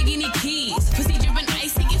 Lamborghini keys, pussy dripping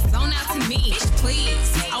ice and get flown out to me. Bitch,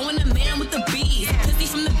 please. I want a man with the bees. Pussy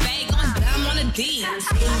from the bag on down on a D. See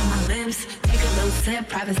on my lips, take a little sip.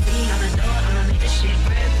 Privacy on the door, I'ma make this shit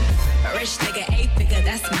grip. A rich nigga, 8-figure,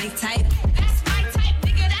 that's my type. That's my type,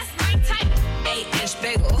 nigga, that's my type. 8-inch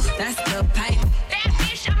bagel, that's the pipe. Bad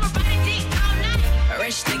bitch, I'ma ride a dick all night. A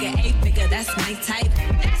rich nigga, 8-figure, that's my type.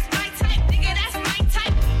 That's my type, nigga, that's my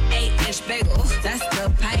type. 8-inch bagel, that's the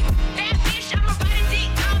pipe. Bad bitch, I'ma ride a dick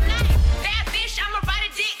all night. Bad bitch, I'ma ride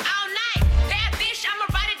a dick all night. Bad bitch, I'ma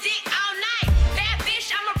ride a dick all night. Bad bitch,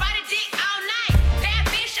 I'ma ride a dick all night. Bad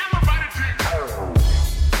bitch, I'ma ride a dick all night.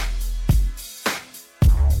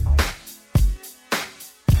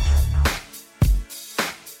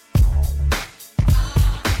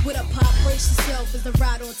 With a pop, brace yourself as the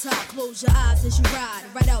ride on top. Close your eyes as you ride,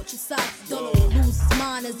 right out your socks. Don't lose his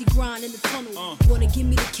mind as he grind in the tunnel. Wanna give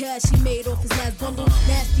me the cash he made off his last bundle?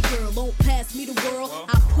 Nasty girl, won't pass me the world.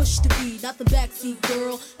 I push the beat, not the backseat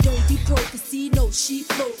girl. Don't deep throat, cause see, no, she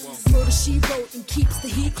floats. Murder she wrote and keeps the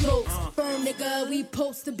heat close. Firm nigga, we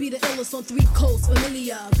post to be the illest on 3 coasts.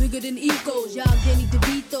 Familiar, bigger than egos. Y'all Danny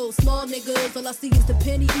DeVito, small niggas. All I see is the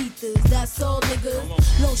penny ethers. That's all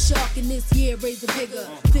niggas. No shark in this year, raise the bigger.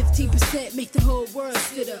 15% make the whole world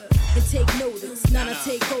sit up and take notice. Now I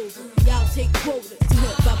take over. Y'all take quotas.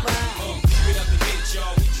 Bye-bye. Straight up the gate,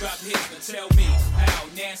 y'all, we drop hits. Now tell me, how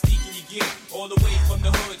nasty can you get? All the way from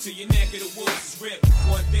the hood to your neck of the woods is ripped.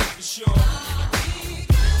 One thing for sure.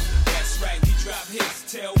 That's right, we drop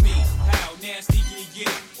hits. Tell me, how nasty can you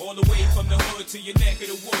get? All the way from the hood to your neck of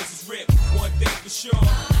the woods is ripped. One thing for sure.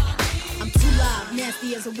 I'm too loud,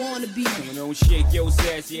 nasty as I wanna be. Don't shake your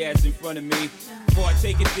sassy ass in front of me before I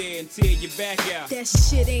take it there and tear your back out. That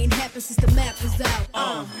shit ain't happened since the map was out.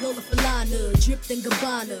 Lola Falana, dripped in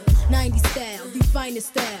Gabbana, 90s style, the finest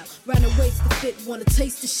style. Round the waist to fit, wanna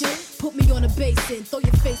taste the shit? Put me on a basin, throw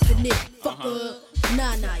your face in it. Fuck her.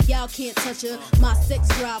 Nah, y'all can't touch her. My sex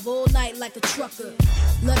drive all night like a trucker.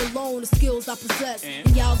 Let alone the skills I possess.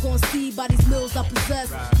 And y'all gon' see by these mills I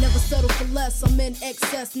possess. Never settle for less, I'm in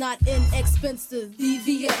excess, not inexpensive.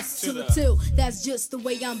 EVS to the till, that's just the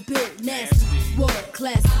way I'm built. Nasty, word,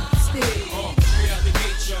 classy, still. Straight out the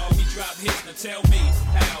gate, y'all, we drop hits. Now tell me,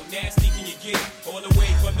 how nasty can you get? All the way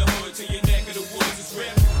from the hood to your neck of the woods is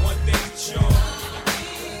ripped. One thing for sure.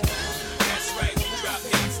 That's right, we drop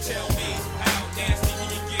hits. Tell me, how nasty can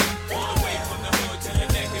you get? All the way from the hood to your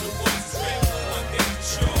neck of the woods is ripped. One thing for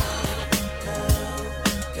sure.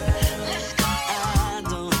 I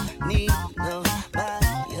don't need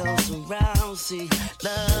nobody else around. See,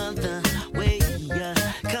 love the way you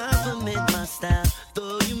compliment my style.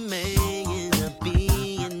 Though you may end up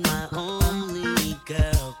being my only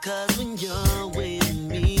girl. 'Cause when you're with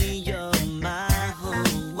me, you're my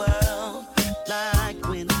whole world. Like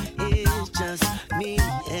when it's just me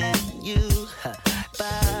and you.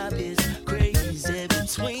 Vibe is crazy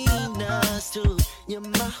between us two. You're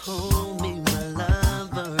my homie, my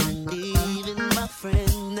lover, and even my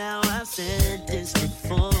friend. Now I've said this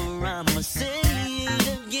before, I'ma say it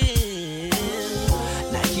again.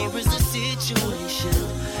 Now here is the situation.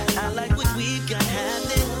 I like what we've got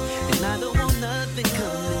happening, and I don't want nothing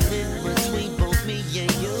coming in between both me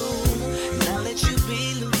and you. And I'll let you be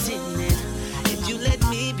lieutenant if you let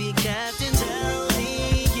me be captain. Tell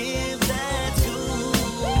me if that's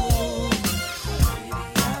cool.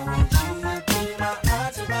 I want you to be my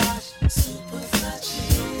entourage, super fly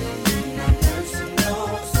chick, my personal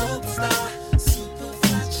superstar, super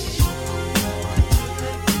fly chick. I want you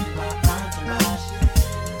to be my entourage.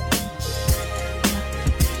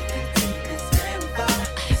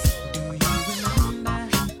 Do you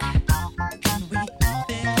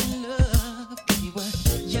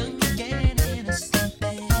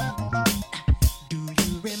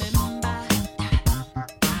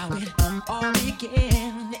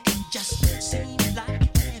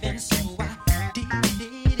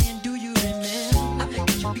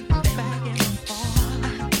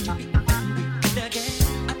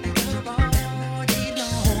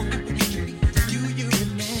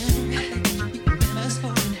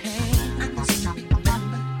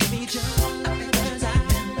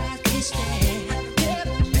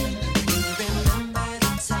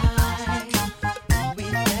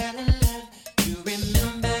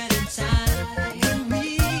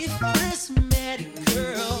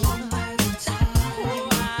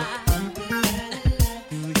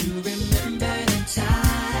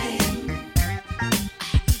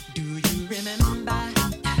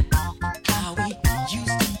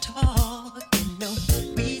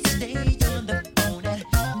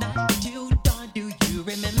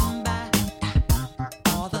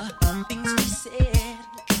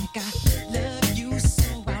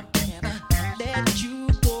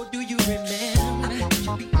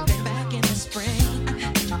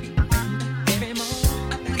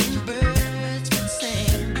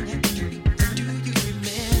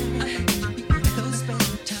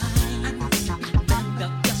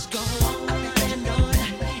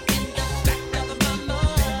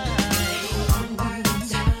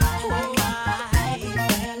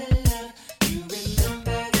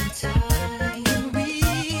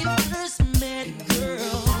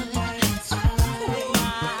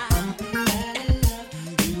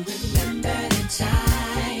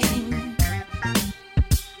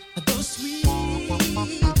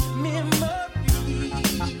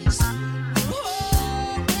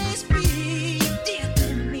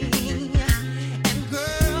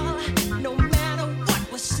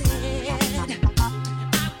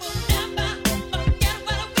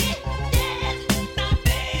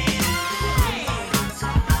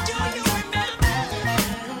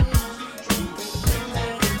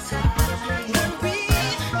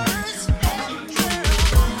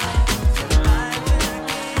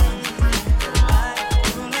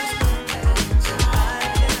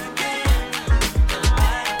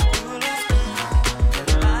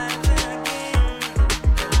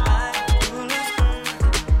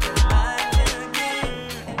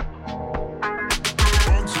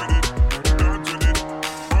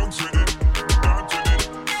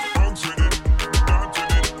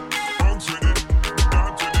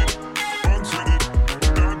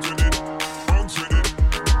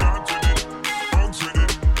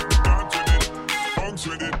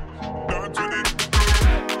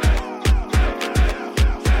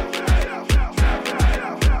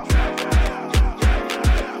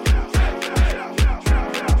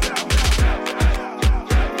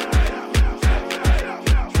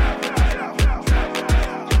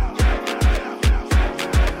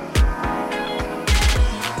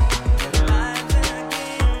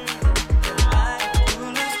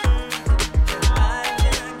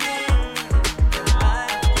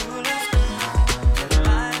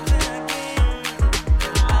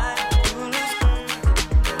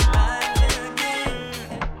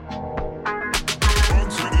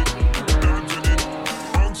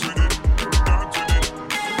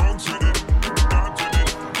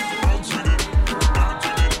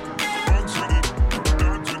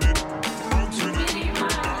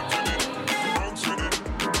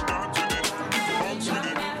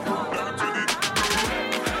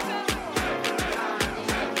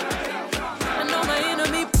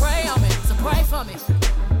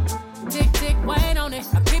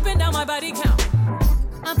yeah. I'm keeping down my body count.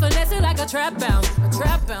 I'm finessing like a trap bounce,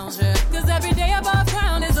 yeah. Cause every day above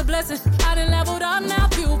ground is a blessing. I done leveled up now,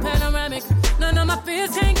 view panoramic. None of my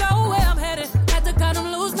fears can't go where I'm headed. Had to cut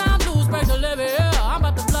them loose, now I'm loose, break the levee, yeah. I'm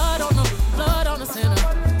about to blood on the center.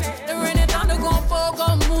 The rain and thunder gon' fall,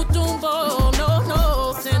 gon' move, tumbo.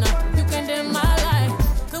 No, sinner. You can dim my light.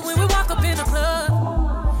 Cause when we walk up in the club,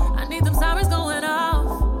 I need them sirens going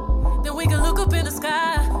off. Then we can look up in the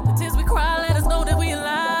sky. The tears we cry, let us know that we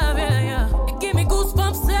alive, yeah. It give me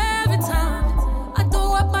goosebumps every time I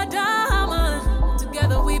throw up my diamond.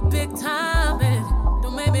 Together we big time, and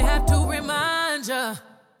don't make me have to remind ya.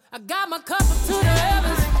 I got my cup up to the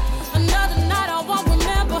heavens. Another night I won't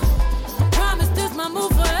remember. Promise this my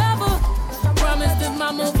move forever. Promise this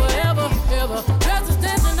my move forever, ever. Dresses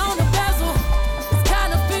dancing on the bezel. This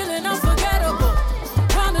kind of feeling unforgettable.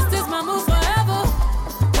 Promise this my move forever.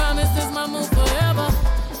 Promise this my move forever,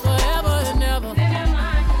 forever and ever.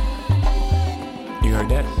 You heard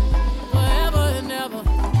that? Forever and ever.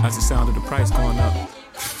 That's the sound of the price going up.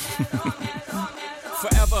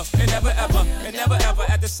 Forever and never ever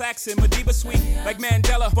at the Saxon Madiba Suite. Like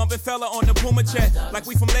Mandela, bumping fella on the Puma jet. Like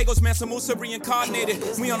we from Lagos, Mansa Musa reincarnated.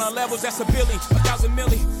 We on our levels, that's a Billy, 1,000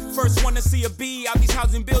 milli. First one to see a B out these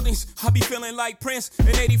housing buildings. I be feeling like Prince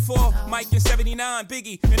in 84, Mike in 79,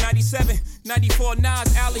 Biggie in 97, 94,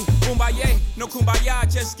 Nas, Ali, Kumbaya. No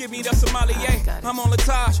Kumbaya, just give me the sommelier. I'm on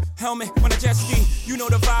Latage, helmet on a jet ski. You know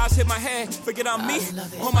the vibes hit my head, forget I'm me.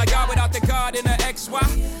 Oh my God, without the God in the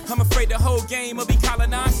XY, I'm afraid the whole game will be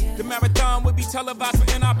colonized. The marathon will be televised for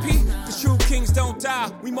NIP. Cause true kings don't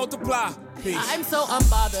die, we multiply. Peace. I'm so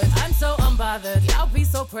unbothered. Y'all be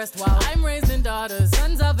so pressed while I'm raising daughters,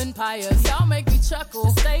 sons of empires. Y'all make me chuckle,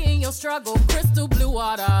 stay in your struggle. Crystal blue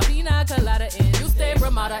water, pina colada in. You stay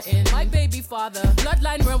Ramada in. My baby father,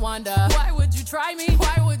 bloodline Rwanda. Why would you try me?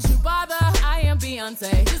 Why would you bother? I am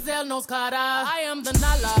Beyonce, Giselle knows Carter. I am the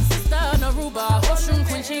Nala, sister Naruba, Oshun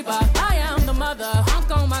Queen Sheba. I am the mother, hunk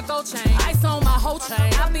on my gold chain. Ice on my whole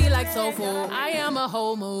chain. I be like soul food. I am a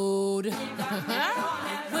whole mood.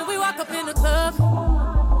 When we walk up in the club,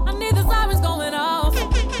 I need the sirens going off,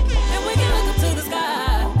 and we can look up to the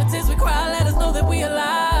sky. The tears we cry let us know that we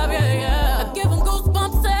alive, yeah. I give them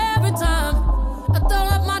goosebumps every time I throw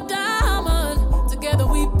up my diamond. Together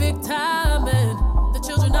we big time, and the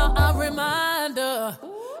children are a reminder.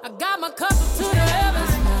 I got my cup up to the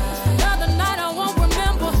heavens. Another night I won't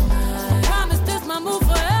remember. Promise this my move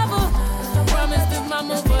forever. Promise this my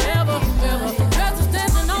move forever, ever. Dresses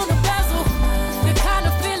dancing on the bezel. The kind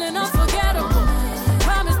of feeling unforgettable.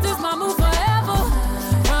 Promise this my move forever.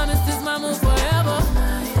 Promise this my move forever.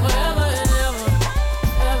 Forever and ever.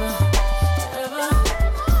 Ever. Ever.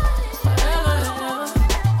 Forever and ever.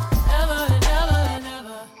 Ever and ever and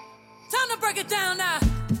ever. Time to break it down now.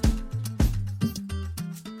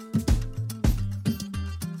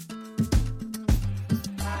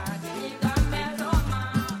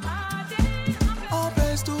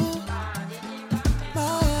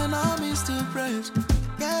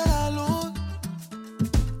 Get alone,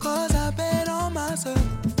 cause I bet on myself.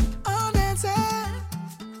 I'm dancing,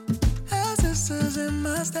 sisters in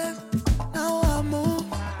my steps. Now I move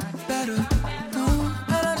better,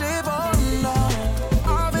 energy falling down.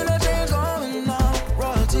 I feel a change going on.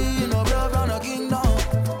 Royalty in the blood from the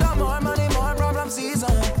kingdom. Got more money, more problems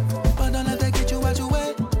season. But don't let that get you what you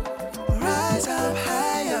way. Rise up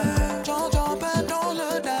higher, don't jump and don't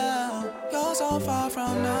look down. You're so far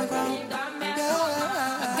from the ground.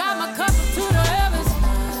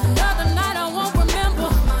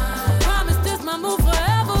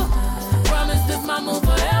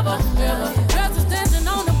 Dresses dancing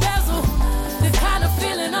on the bezel. This kind of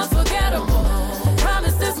feeling unforgettable.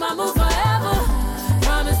 Promise this my move forever.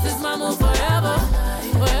 Promise this my move forever.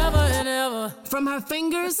 Forever and ever. From her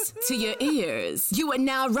fingers to your ears, you are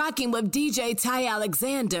now rocking with DJ Ty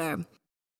Alexander.